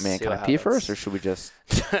 circles. Man, see can I what pee happens. first, or should we just?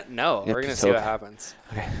 No, we're gonna just see what hope. happens.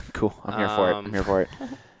 Okay, cool. I'm here for it. I'm here for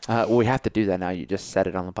it. We have to do that now. You just said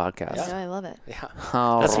it on the podcast. No, I love it. Yeah.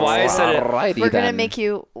 That's why I said it. Alrighty We're gonna then. make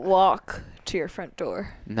you walk to your front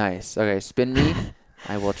door. Nice. Okay, spin me.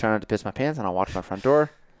 I will try not to piss my pants, and I'll walk to my front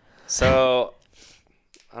door. So,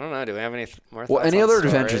 I don't know. Do we have any more? Well, thoughts any on other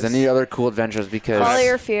adventures? stories? Any other cool adventures? Because Follow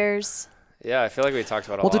your fears. Yeah, I feel like we talked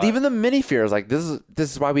about a well, lot. dude, even the mini fears, like this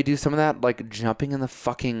is why we do some of that, like jumping in the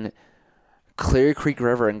fucking Clear Creek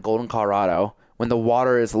River in Golden, Colorado, when the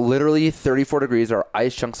water is literally 34 degrees, there are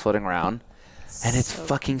ice chunks floating around. And it's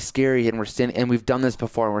fucking scary, and we're standing, and we've done this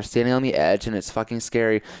before, and we're standing on the edge, and it's fucking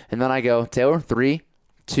scary. And then I go, Taylor, 3,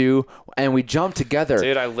 2, and we jump together.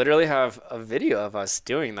 Dude, I literally have a video of us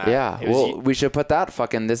doing that. Yeah, well, we should put that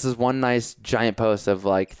fucking. This is one nice giant post of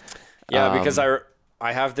like. Yeah, because I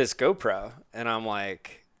have this GoPro, and I'm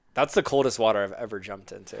like, that's the coldest water I've ever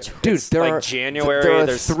jumped into. Dude, it's there like are January. There are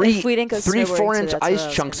there's three, If we didn't go 3 snowboarding 4-inch too, that's what I ice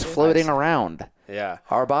was chunks gonna do. floating around yeah,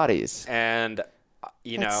 our bodies. and.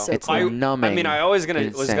 You know, That's so It's cool. numbing. I mean, I always was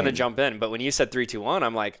Insane. gonna jump in, but when you said 3, 2, 1,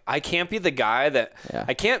 I'm like, I can't be the guy that Yeah.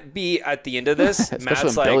 I can't be at the end of this. Especially Matt's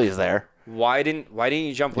when like, Billy's there. why didn't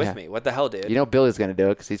you jump with Yeah. me? What the hell, dude? You know Billy's gonna do it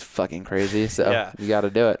because he's fucking crazy. So Yeah. you got to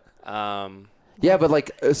do it. Yeah, but like,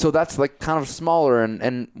 so that's like kind of smaller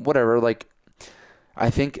and whatever. Like, I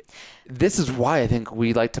think this is why I think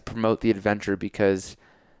we like to promote the adventure, because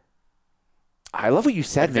I love what you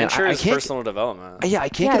said, Adventure man. I is can't. personal development. Yeah, I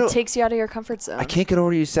can't. Yeah, get it takes you out of your comfort zone. I can't get over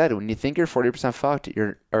what you said. When you think you're 40% fucked,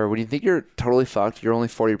 or when you think you're totally fucked, you're only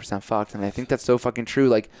 40% fucked. And I think that's so fucking true.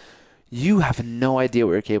 Like, you have no idea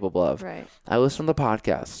what you're capable of. Right. I listened to the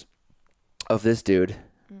podcast of this dude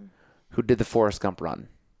who did the Forrest Gump run.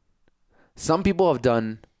 Some people have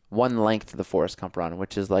done one length of the Forrest Gump run,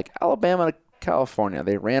 which is like Alabama to California.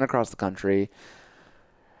 They ran across the country,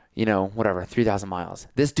 you know, whatever, 3,000 miles.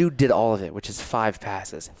 This dude did all of it, which is 5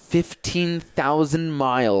 passes. 15,000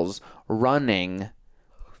 miles running,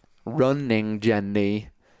 Jenny.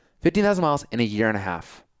 15,000 miles in a year and a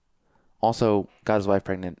half. Also got his wife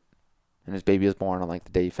pregnant, and his baby was born on like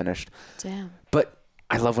the day he finished. Damn. But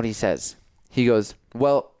I love what he says. He goes,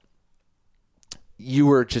 well, you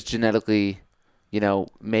were just genetically, you know,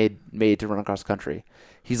 made to run across the country.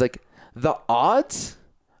 He's like, the odds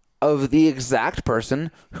of the exact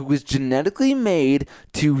person who was genetically made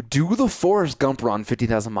to do the Forrest Gump run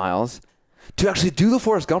 50,000 miles, to actually do the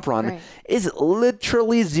Forrest Gump run, Right. is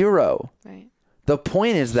literally 0. Right. The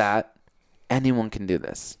point is that anyone can do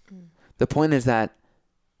this. The point is that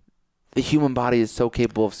the human body is so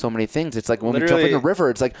capable of so many things. It's like when we jump in Literally, the river,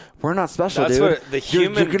 it's like, we're not special, that's dude. what the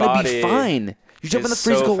human you're gonna body be fine. You jump in the is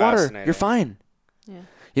freezing so cold water, fascinating. you're fine. Yeah.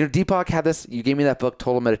 You know, Deepak had this. You gave me that book,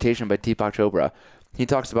 Total Meditation by Deepak Chopra. He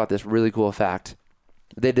talks about this really cool fact.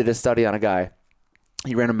 They did a study on a guy.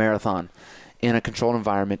 He ran a marathon in a controlled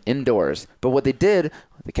environment indoors. But what they did,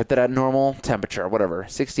 they kept it at normal temperature, whatever,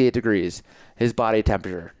 68 degrees. His body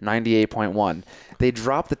temperature, 98.1. They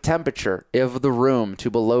dropped the temperature of the room to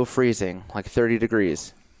below freezing, like 30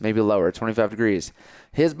 degrees, maybe lower, 25 degrees.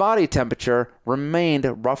 His body temperature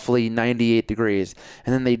remained roughly 98 degrees.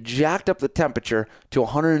 And then they jacked up the temperature to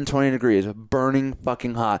 120 degrees, burning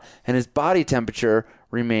fucking hot. And his body temperature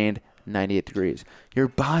remained 98 degrees. Your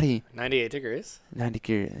body, 98 degrees. 90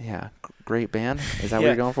 degrees, yeah. Great band. Is that what Yeah.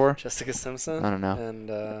 you're going for? Jessica Simpson. I don't know.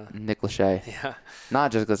 And Nick Lachey. yeah.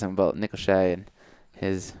 Not just Simpson, but Nick Lachey and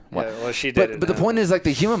his what. Yeah, well, she did. But the point is, like,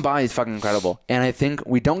 the human body is fucking incredible. And I think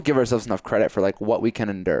we don't give ourselves enough credit for, like, what we can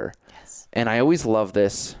endure. Yes. And I always love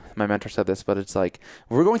this. My mentor said this, but it's like, if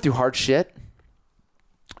we're going through hard shit,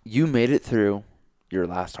 you made it through your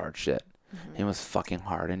last hard shit. It was fucking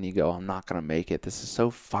hard. And you go, I'm not going to make it. This is so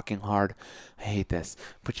fucking hard. I hate this.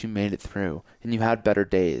 But you made it through. And you had better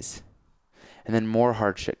days. And then more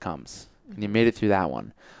hard shit comes. And you made it through that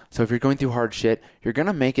one. So if you're going through hard shit, you're going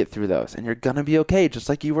to make it through those. And you're going to be okay, just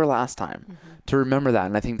like you were last time. To remember that.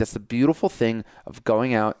 And I think that's the beautiful thing of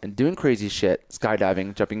going out and doing crazy shit,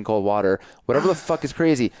 skydiving, jumping in cold water, whatever the fuck is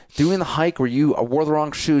crazy, doing the hike where you wore the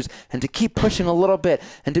wrong shoes, and to keep pushing a little bit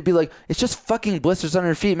and to be like, it's just fucking blisters on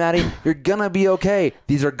your feet, Maddie. You're going to be okay.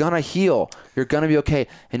 These are going to heal. You're going to be okay.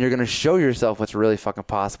 And you're going to show yourself what's really fucking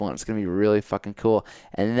possible. And it's going to be really fucking cool.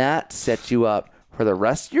 And that sets you up for the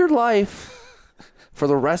rest of your life. For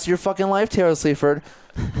the rest of your fucking life, Taylor Sleaford,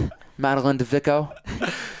 Madeline DeVicco,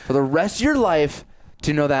 for the rest of your life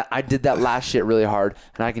to know that I did that last shit really hard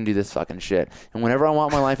and I can do this fucking shit. And whenever I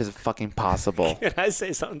want my life is fucking possible. Can I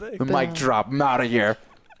say something? The mic drop. I'm out of here.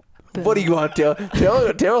 What do you want, Taylor?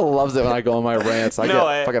 Taylor loves it when I go on my rants. I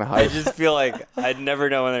get fucking hyped. I just feel like I'd never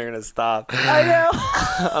know when they're gonna stop. I know.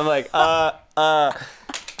 I'm like, I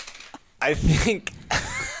think.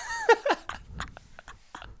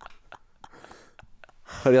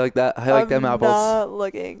 How do you like that? How do you like them apples? I'm not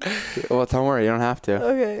looking. Well, don't worry. You don't have to.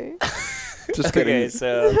 Okay. Just kidding. Okay,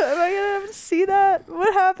 so Am I gonna see that?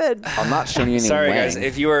 What happened? I'm not showing you any sorry wang. guys,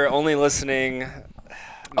 if you were only listening.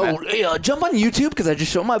 Oh, yeah, jump on YouTube because I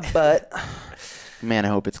just showed my butt. Man, I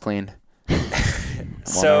hope it's clean.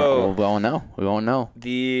 So we won't know. We won't know.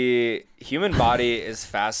 the human body is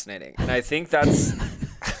fascinating, and I think that's.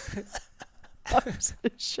 I'm so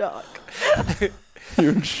in shock.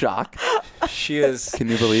 You're in shock. She is. Can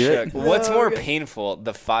you believe it? What's more painful,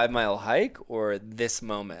 the 5-mile hike or this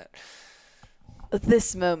moment?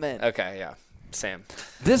 This moment. Okay, yeah. Sam.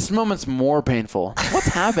 This moment's more painful. What's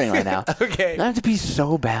happening right now? Okay. I have to be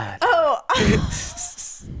so bad. Oh.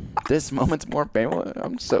 This moment's more painful.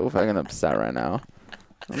 I'm so fucking upset right now.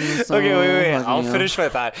 Okay, wait. I'll finish my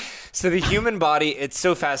thought. So the human body, it's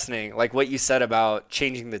so fascinating, like what you said about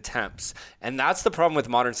changing the temps. And that's the problem with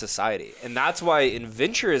modern society. And that's why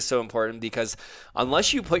adventure is so important, because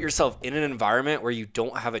unless you put yourself in an environment where you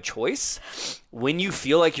don't have a choice, when you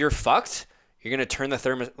feel like you're fucked, you're going to turn the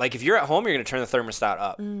thermostat. Like if you're at home, you're going to turn the thermostat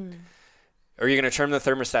up. Or you're going to turn the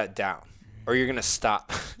thermostat down. Or you're going to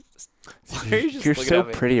stop. You're so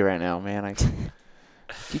pretty right now, man.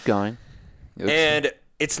 Keep going. And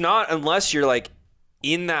it's not unless you're like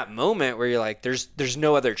in that moment where you're like, there's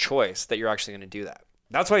no other choice that you're actually going to do that.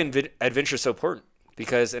 That's why adventure is so important,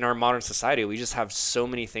 because in our modern society, we just have so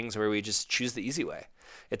many things where we just choose the easy way.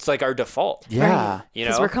 It's like our default. Yeah. Right. You know,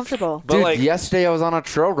 Because we're comfortable. But dude, like yesterday I was on a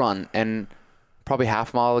trail run and probably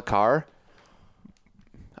half a mile of the car,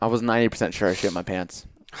 I was 90% sure I shit my pants.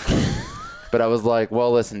 But I was like,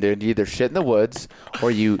 well, listen, dude, you either shit in the woods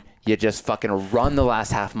or you just fucking run the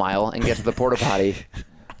last half mile and get to the porta potty.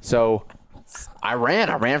 So I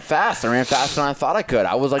ran fast. I ran faster than I thought I could.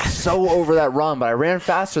 I was like so over that run, but I ran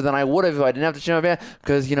faster than I would have if I didn't have to shit my pants,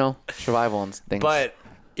 because, you know, survival and things. But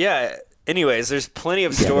yeah, anyways, there's plenty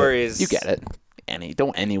of stories. You get it.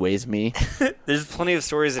 Don't anyways me. There's plenty of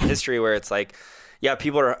stories in history where it's like, yeah,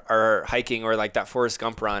 people are hiking, or like that Forrest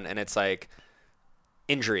Gump run, and it's like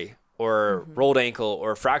injury or rolled ankle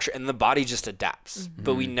or fracture, and the body just adapts.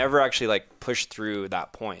 But we never actually like push through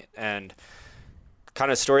that point. And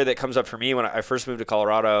kind of story that comes up for me when I first moved to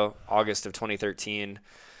Colorado, August of 2013,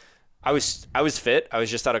 I was fit. I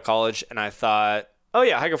was just out of college, and I thought, oh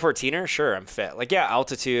yeah, hike a 14er? Sure, I'm fit. Like, yeah,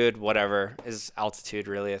 altitude, whatever. Is altitude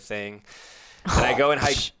really a thing? And I go and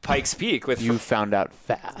hike Pikes Peak with... You found out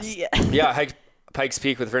fast. Yeah. Yeah, hike Pikes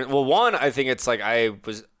Peak with friends. Well, one, I think it's like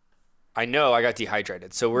I know I got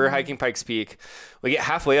dehydrated. So we're hiking Pikes Peak. We get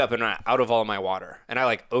halfway up and I'm out of all my water. And I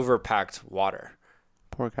like overpacked water.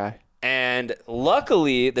 Poor guy. And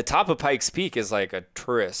luckily, the top of Pikes Peak is like a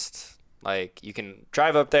tourist. Like, you can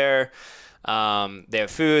drive up there. They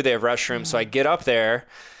have food. They have restrooms. So I get up there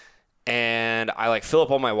and I like fill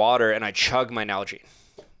up all my water and I chug my Nalgene.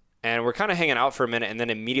 And we're kind of hanging out for a minute, and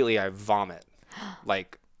then immediately I vomit,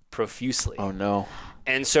 like profusely. Oh no.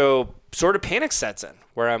 And so sort of panic sets in,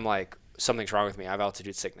 where I'm like, something's wrong with me. I have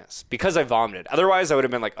altitude sickness because I vomited. Otherwise, I would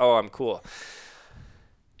have been like, oh, I'm cool.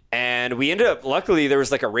 And we ended up, luckily, there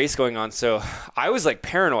was like a race going on. So I was like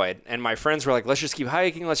paranoid, and my friends were like, let's just keep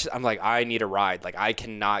hiking. I'm like, I need a ride. Like, I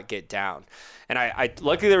cannot get down. And I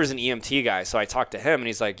luckily there was an EMT guy. So I talked to him, and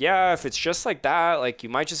he's like, yeah, if it's just like that, like you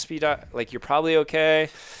might just be like, you're probably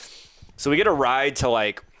okay. So we get a ride to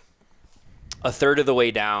like a third of the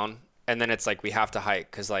way down, and then it's like we have to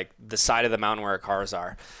hike because like the side of the mountain where our cars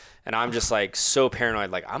are. And I'm just like so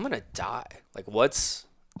paranoid, like I'm going to die. Like what's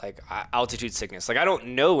like altitude sickness? Like I don't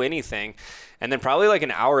know anything. And then probably like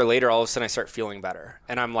an hour later, all of a sudden I start feeling better.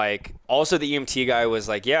 And I'm like, also the EMT guy was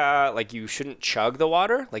like, yeah, like you shouldn't chug the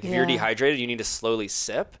water. Like if you're dehydrated, you need to slowly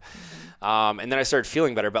sip. And then I started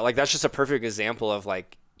feeling better. But like that's just a perfect example of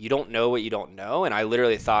like, you don't know what you don't know. And I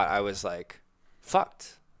literally thought I was like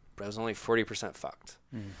fucked, but I was only 40% fucked.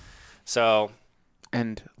 So.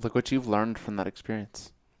 And look what you've learned from that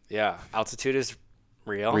experience. Yeah. Altitude is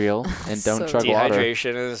real. And don't So chug water.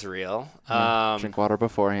 Dehydration is real. Drink water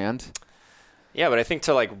beforehand. Yeah. But I think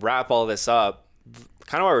to like wrap all this up,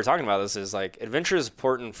 kind of why we're talking about this is like adventure is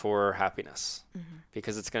important for happiness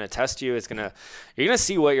because it's going to test you. You're going to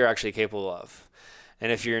see what you're actually capable of.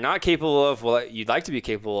 And if you're not capable of what you'd like to be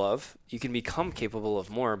capable of, you can become capable of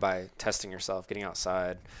more by testing yourself, getting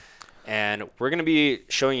outside. And we're going to be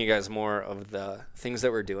showing you guys more of the things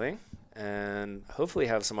that we're doing and hopefully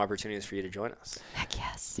have some opportunities for you to join us. Heck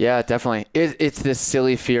yes. Yeah, definitely. It's this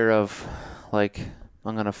silly fear of like,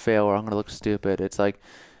 I'm going to fail or I'm going to look stupid. It's like,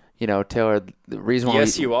 you know, Taylor, the reason why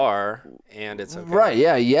you are, and it's okay. Right,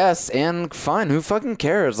 yeah, yes, and fine. Who fucking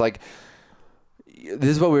cares? Like, this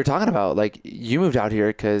is what we were talking about. Like, you moved out here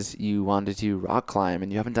because you wanted to rock climb,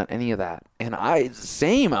 and you haven't done any of that. And I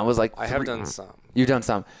was like, I have done some. You've done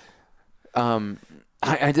some. I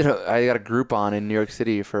got a Groupon in New York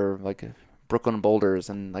City for like Brooklyn Boulders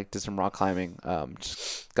and like did some rock climbing.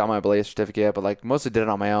 Just got my belay certificate, but like mostly did it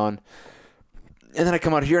on my own. And then I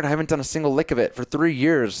come out here and I haven't done a single lick of it for 3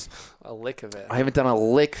 years. A lick of it. I haven't done a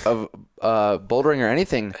lick of bouldering or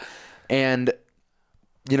anything. And,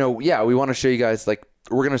 you know, yeah, we want to show you guys, like,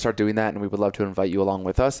 we're going to start doing that, and we would love to invite you along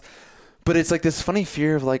with us. But it's like this funny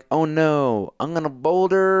fear of like, oh no, I'm going to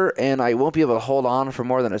boulder and I won't be able to hold on for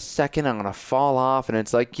more than a second. I'm going to fall off. And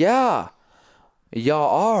it's like, yeah,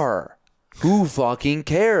 y'all are. Who fucking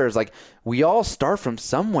cares? Like, we all start from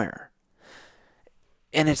somewhere.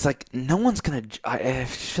 And it's like, no one's going to, I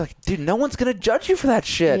feel like, dude, no one's going to judge you for that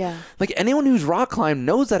shit. Yeah. Like, anyone who's rock climbed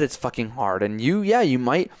knows that it's fucking hard. And you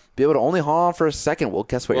might be able to only hold on for a second. Well,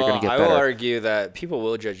 guess what? You're going to get better. I will argue that people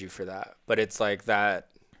will judge you for that. But it's like that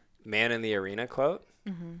man in the arena quote,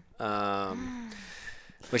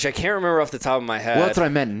 which I can't remember off the top of my head. Well, that's what I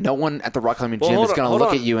meant. No one at the rock climbing gym is going to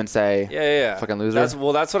look at you and say, yeah. fucking loser. That's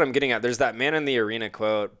what I'm getting at. There's that man in the arena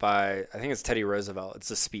quote by, I think it's Teddy Roosevelt.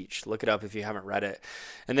 It's a speech. Look it up if you haven't read it.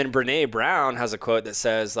 And then Brene Brown has a quote that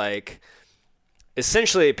says, like,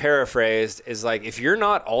 essentially paraphrased is like, if you're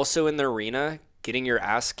not also in the arena getting your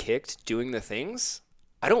ass kicked, doing the things,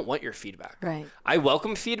 I don't want your feedback. Right. I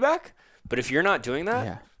welcome feedback, but if you're not doing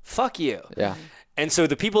that, fuck you. Yeah. And so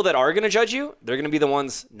the people that are going to judge you, they're going to be the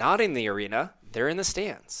ones not in the arena. They're in the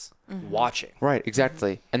stands watching. Right,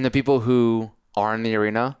 exactly. And the people who are in the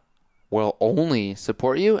arena will only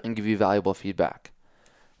support you and give you valuable feedback.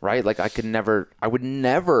 Right? Like, I would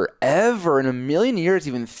never, ever in a million years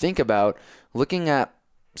even think about looking at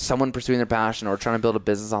someone pursuing their passion or trying to build a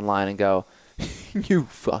business online and go, you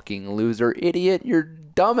fucking loser, idiot, you're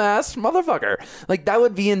dumbass motherfucker. Like, that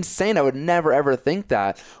would be insane. I would never ever think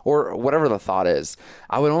that, or whatever the thought is.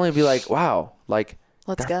 I would only be like, wow, like,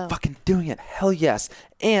 Let's they're go. fucking doing it. Hell yes.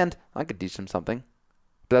 And I could teach them something,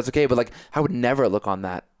 but that's okay. But like, I would never look on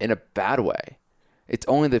that in a bad way. It's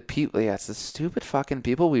only the people, it's the stupid fucking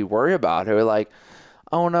people we worry about who are like,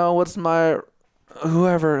 oh no, what's my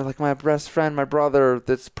whoever, like my best friend, my brother,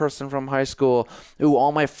 this person from high school, ooh,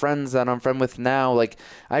 all my friends that I'm friend with now. Like,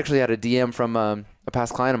 I actually had a DM from a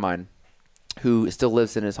past client of mine who still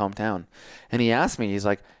lives in his hometown. And he asked me, he's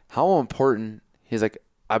like, how important, he's like,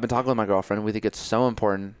 I've been talking with my girlfriend. We think it's so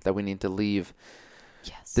important that we need to leave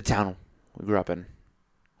the town we grew up in.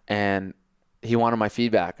 And he wanted my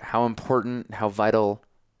feedback. How important, how vital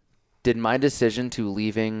did my decision to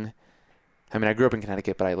leaving, I mean, I grew up in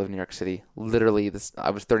Connecticut, but I live in New York City. Literally,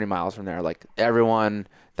 I was 30 miles from there. Like, everyone,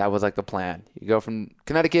 that was like the plan. You go from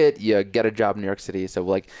Connecticut, you get a job in New York City. So,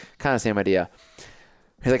 like, kind of same idea.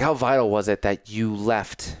 He's like, how vital was it that you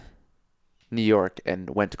left New York and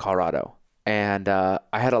went to Colorado? And I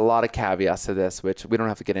had a lot of caveats to this, which we don't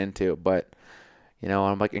have to get into. But, you know,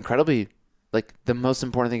 I'm like, incredibly, like, the most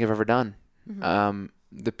important thing I've ever done. Mm-hmm.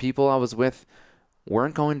 The people I was with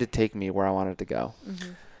weren't going to take me where I wanted to go.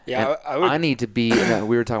 Mm-hmm. Yeah, I need to be,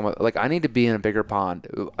 we were talking about, like, I need to be in a bigger pond.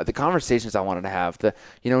 The conversations I wanted to have,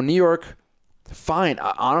 New York, fine.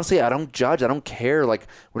 Honestly, I don't judge. I don't care. Like,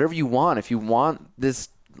 whatever you want. If you want this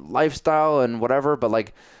lifestyle and whatever, but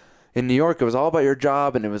like in New York, it was all about your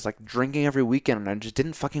job and it was like drinking every weekend. And I just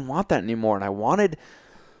didn't fucking want that anymore. And I wanted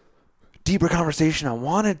deeper conversation. I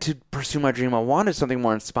wanted to pursue my dream. I wanted something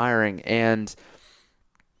more inspiring. And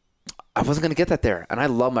I wasn't going to get that there. And I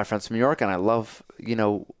love my friends from New York and I love, you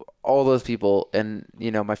know, all those people and,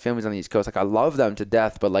 you know, my family's on the East Coast. Like, I love them to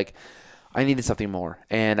death, but like, I needed something more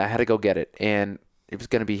and I had to go get it and it was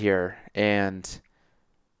going to be here. And,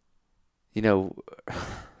 you know,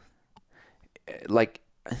 like,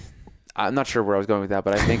 I'm not sure where I was going with that,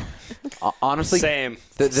 but I think honestly, same.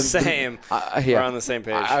 We're on the same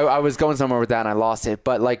page. I was going somewhere with that and I lost it.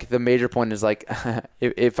 But like, the major point is like,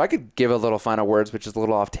 if I could give a little final words, which is a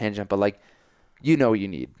little off tangent, but like, you know what you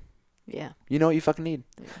need. Yeah. You know what you fucking need.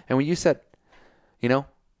 Yeah. And when you said, you know,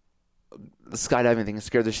 the skydiving thing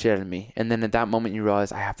scared the shit out of me. And then at that moment you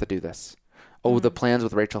realize I have to do this. Oh, the plans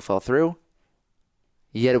with Rachel fell through.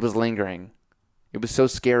 Yet it was lingering. It was so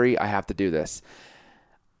scary. I have to do this.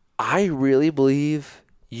 I really believe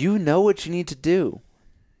you know what you need to do.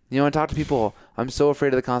 You know, I talk to people. I'm so afraid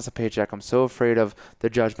of the constant paycheck. I'm so afraid of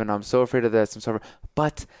the judgment. I'm so afraid of this.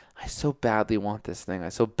 But I so badly want this thing. I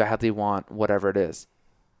so badly want whatever it is.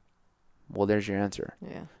 Well, there's your answer.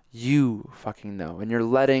 Yeah. You fucking know. And you're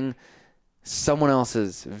letting someone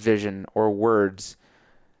else's vision or words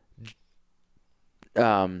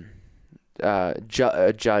not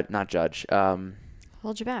judge.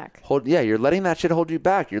 Hold you back. You're letting that shit hold you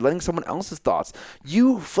back. You're letting someone else's thoughts.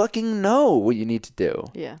 You fucking know what you need to do.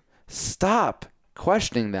 Yeah. Stop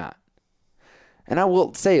questioning that. And I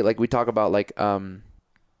will say, like, we talk about, like,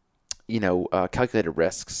 calculated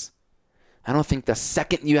risks. I don't think the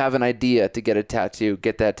second you have an idea to get a tattoo,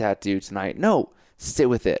 get that tattoo tonight. No, sit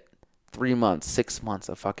with it. 3 months, 6 months,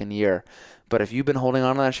 a fucking year. But if you've been holding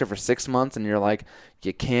on to that shit for 6 months and you're like,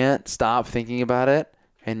 you can't stop thinking about it,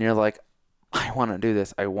 and you're like, I want to do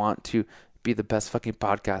this. I want to be the best fucking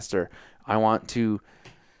podcaster. I want to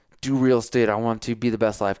do real estate. I want to be the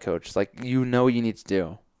best life coach. Like, you know you need to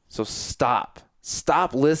do. So stop.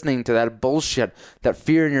 Stop listening to that bullshit, that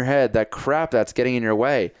fear in your head, that crap that's getting in your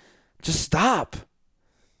way. Just stop.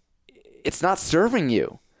 It's not serving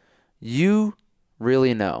you. You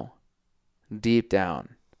really know deep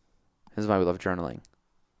down. This is why we love journaling.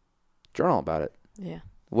 Journal about it. Yeah.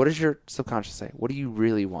 What does your subconscious say? What do you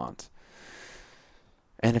really want?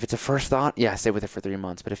 And if it's a first thought, yeah, stay with it for 3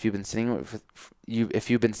 months. But if you've been sitting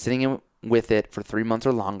with it for 3 months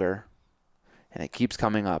or longer, and it keeps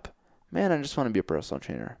coming up, man, I just want to be a personal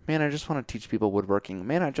trainer. Man, I just want to teach people woodworking.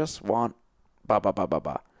 Man, I just want blah, blah, blah, blah,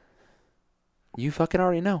 blah. You fucking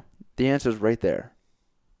already know. The answer's right there.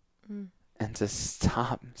 And to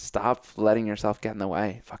stop letting yourself get in the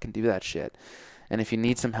way. Fucking do that shit. And if you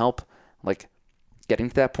need some help, like getting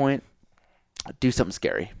to that point, do something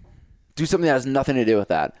scary. Do something that has nothing to do with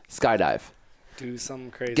that. Skydive. Do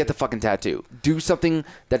something crazy. Get the fucking tattoo. Do something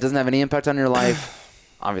that doesn't have any impact on your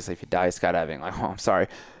life. Obviously, if you die skydiving, like, oh, I'm sorry.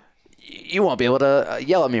 You won't be able to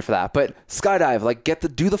yell at me for that. But skydive, like,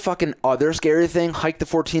 do the fucking other scary thing. Hike the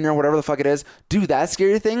 14 or whatever the fuck it is. Do that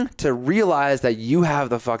scary thing to realize that you have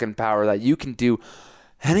the fucking power, that you can do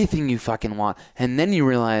anything you fucking want. And then you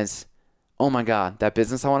realize, oh my God, that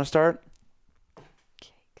business I want to start,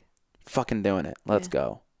 fucking doing it. Let's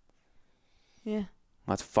go. Yeah.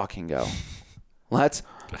 Let's fucking go. Let's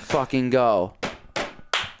fucking go.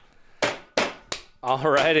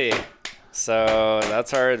 Alrighty. So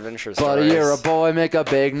that's our adventure stories. Buddy, you're a boy, make a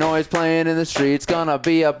big noise playing in the streets. Gonna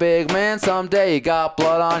be a big man someday. You got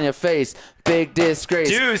blood on your face. Big disgrace.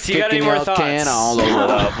 Deuce, you got any more thoughts? Can all over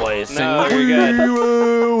the place. No, you're good.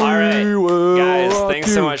 All right, guys,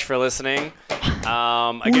 thanks so much for listening.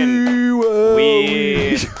 Again,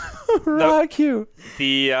 we rock you.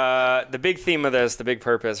 The big theme of this, the big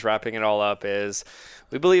purpose, wrapping it all up, is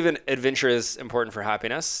we believe in adventure is important for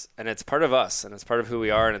happiness, and it's part of us, and it's part of who we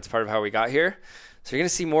are, and it's part of how we got here. So you're gonna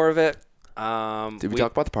see more of it. Did we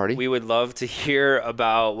talk about the party? We would love to hear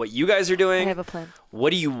about what you guys are doing. I have a plan. What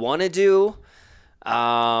do you want to do?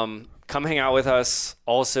 Come hang out with us.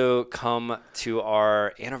 Also, come to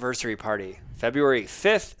our anniversary party, February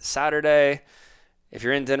 5th, Saturday. If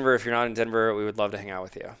you're in Denver, if you're not in Denver, we would love to hang out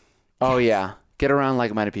with you. Oh, yeah. Get around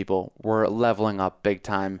like-minded people. We're leveling up big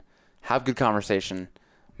time. Have good conversation.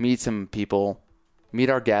 Meet some people. Meet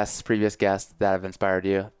our guests, previous guests that have inspired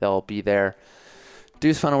you. They'll be there.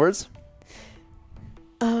 Deuce, final words?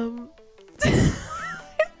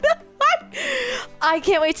 I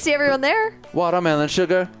can't wait to see everyone there. Watermelon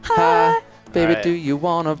sugar. Hi. Baby, All right. do you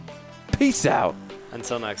want to? Peace out.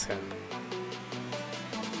 Until next time.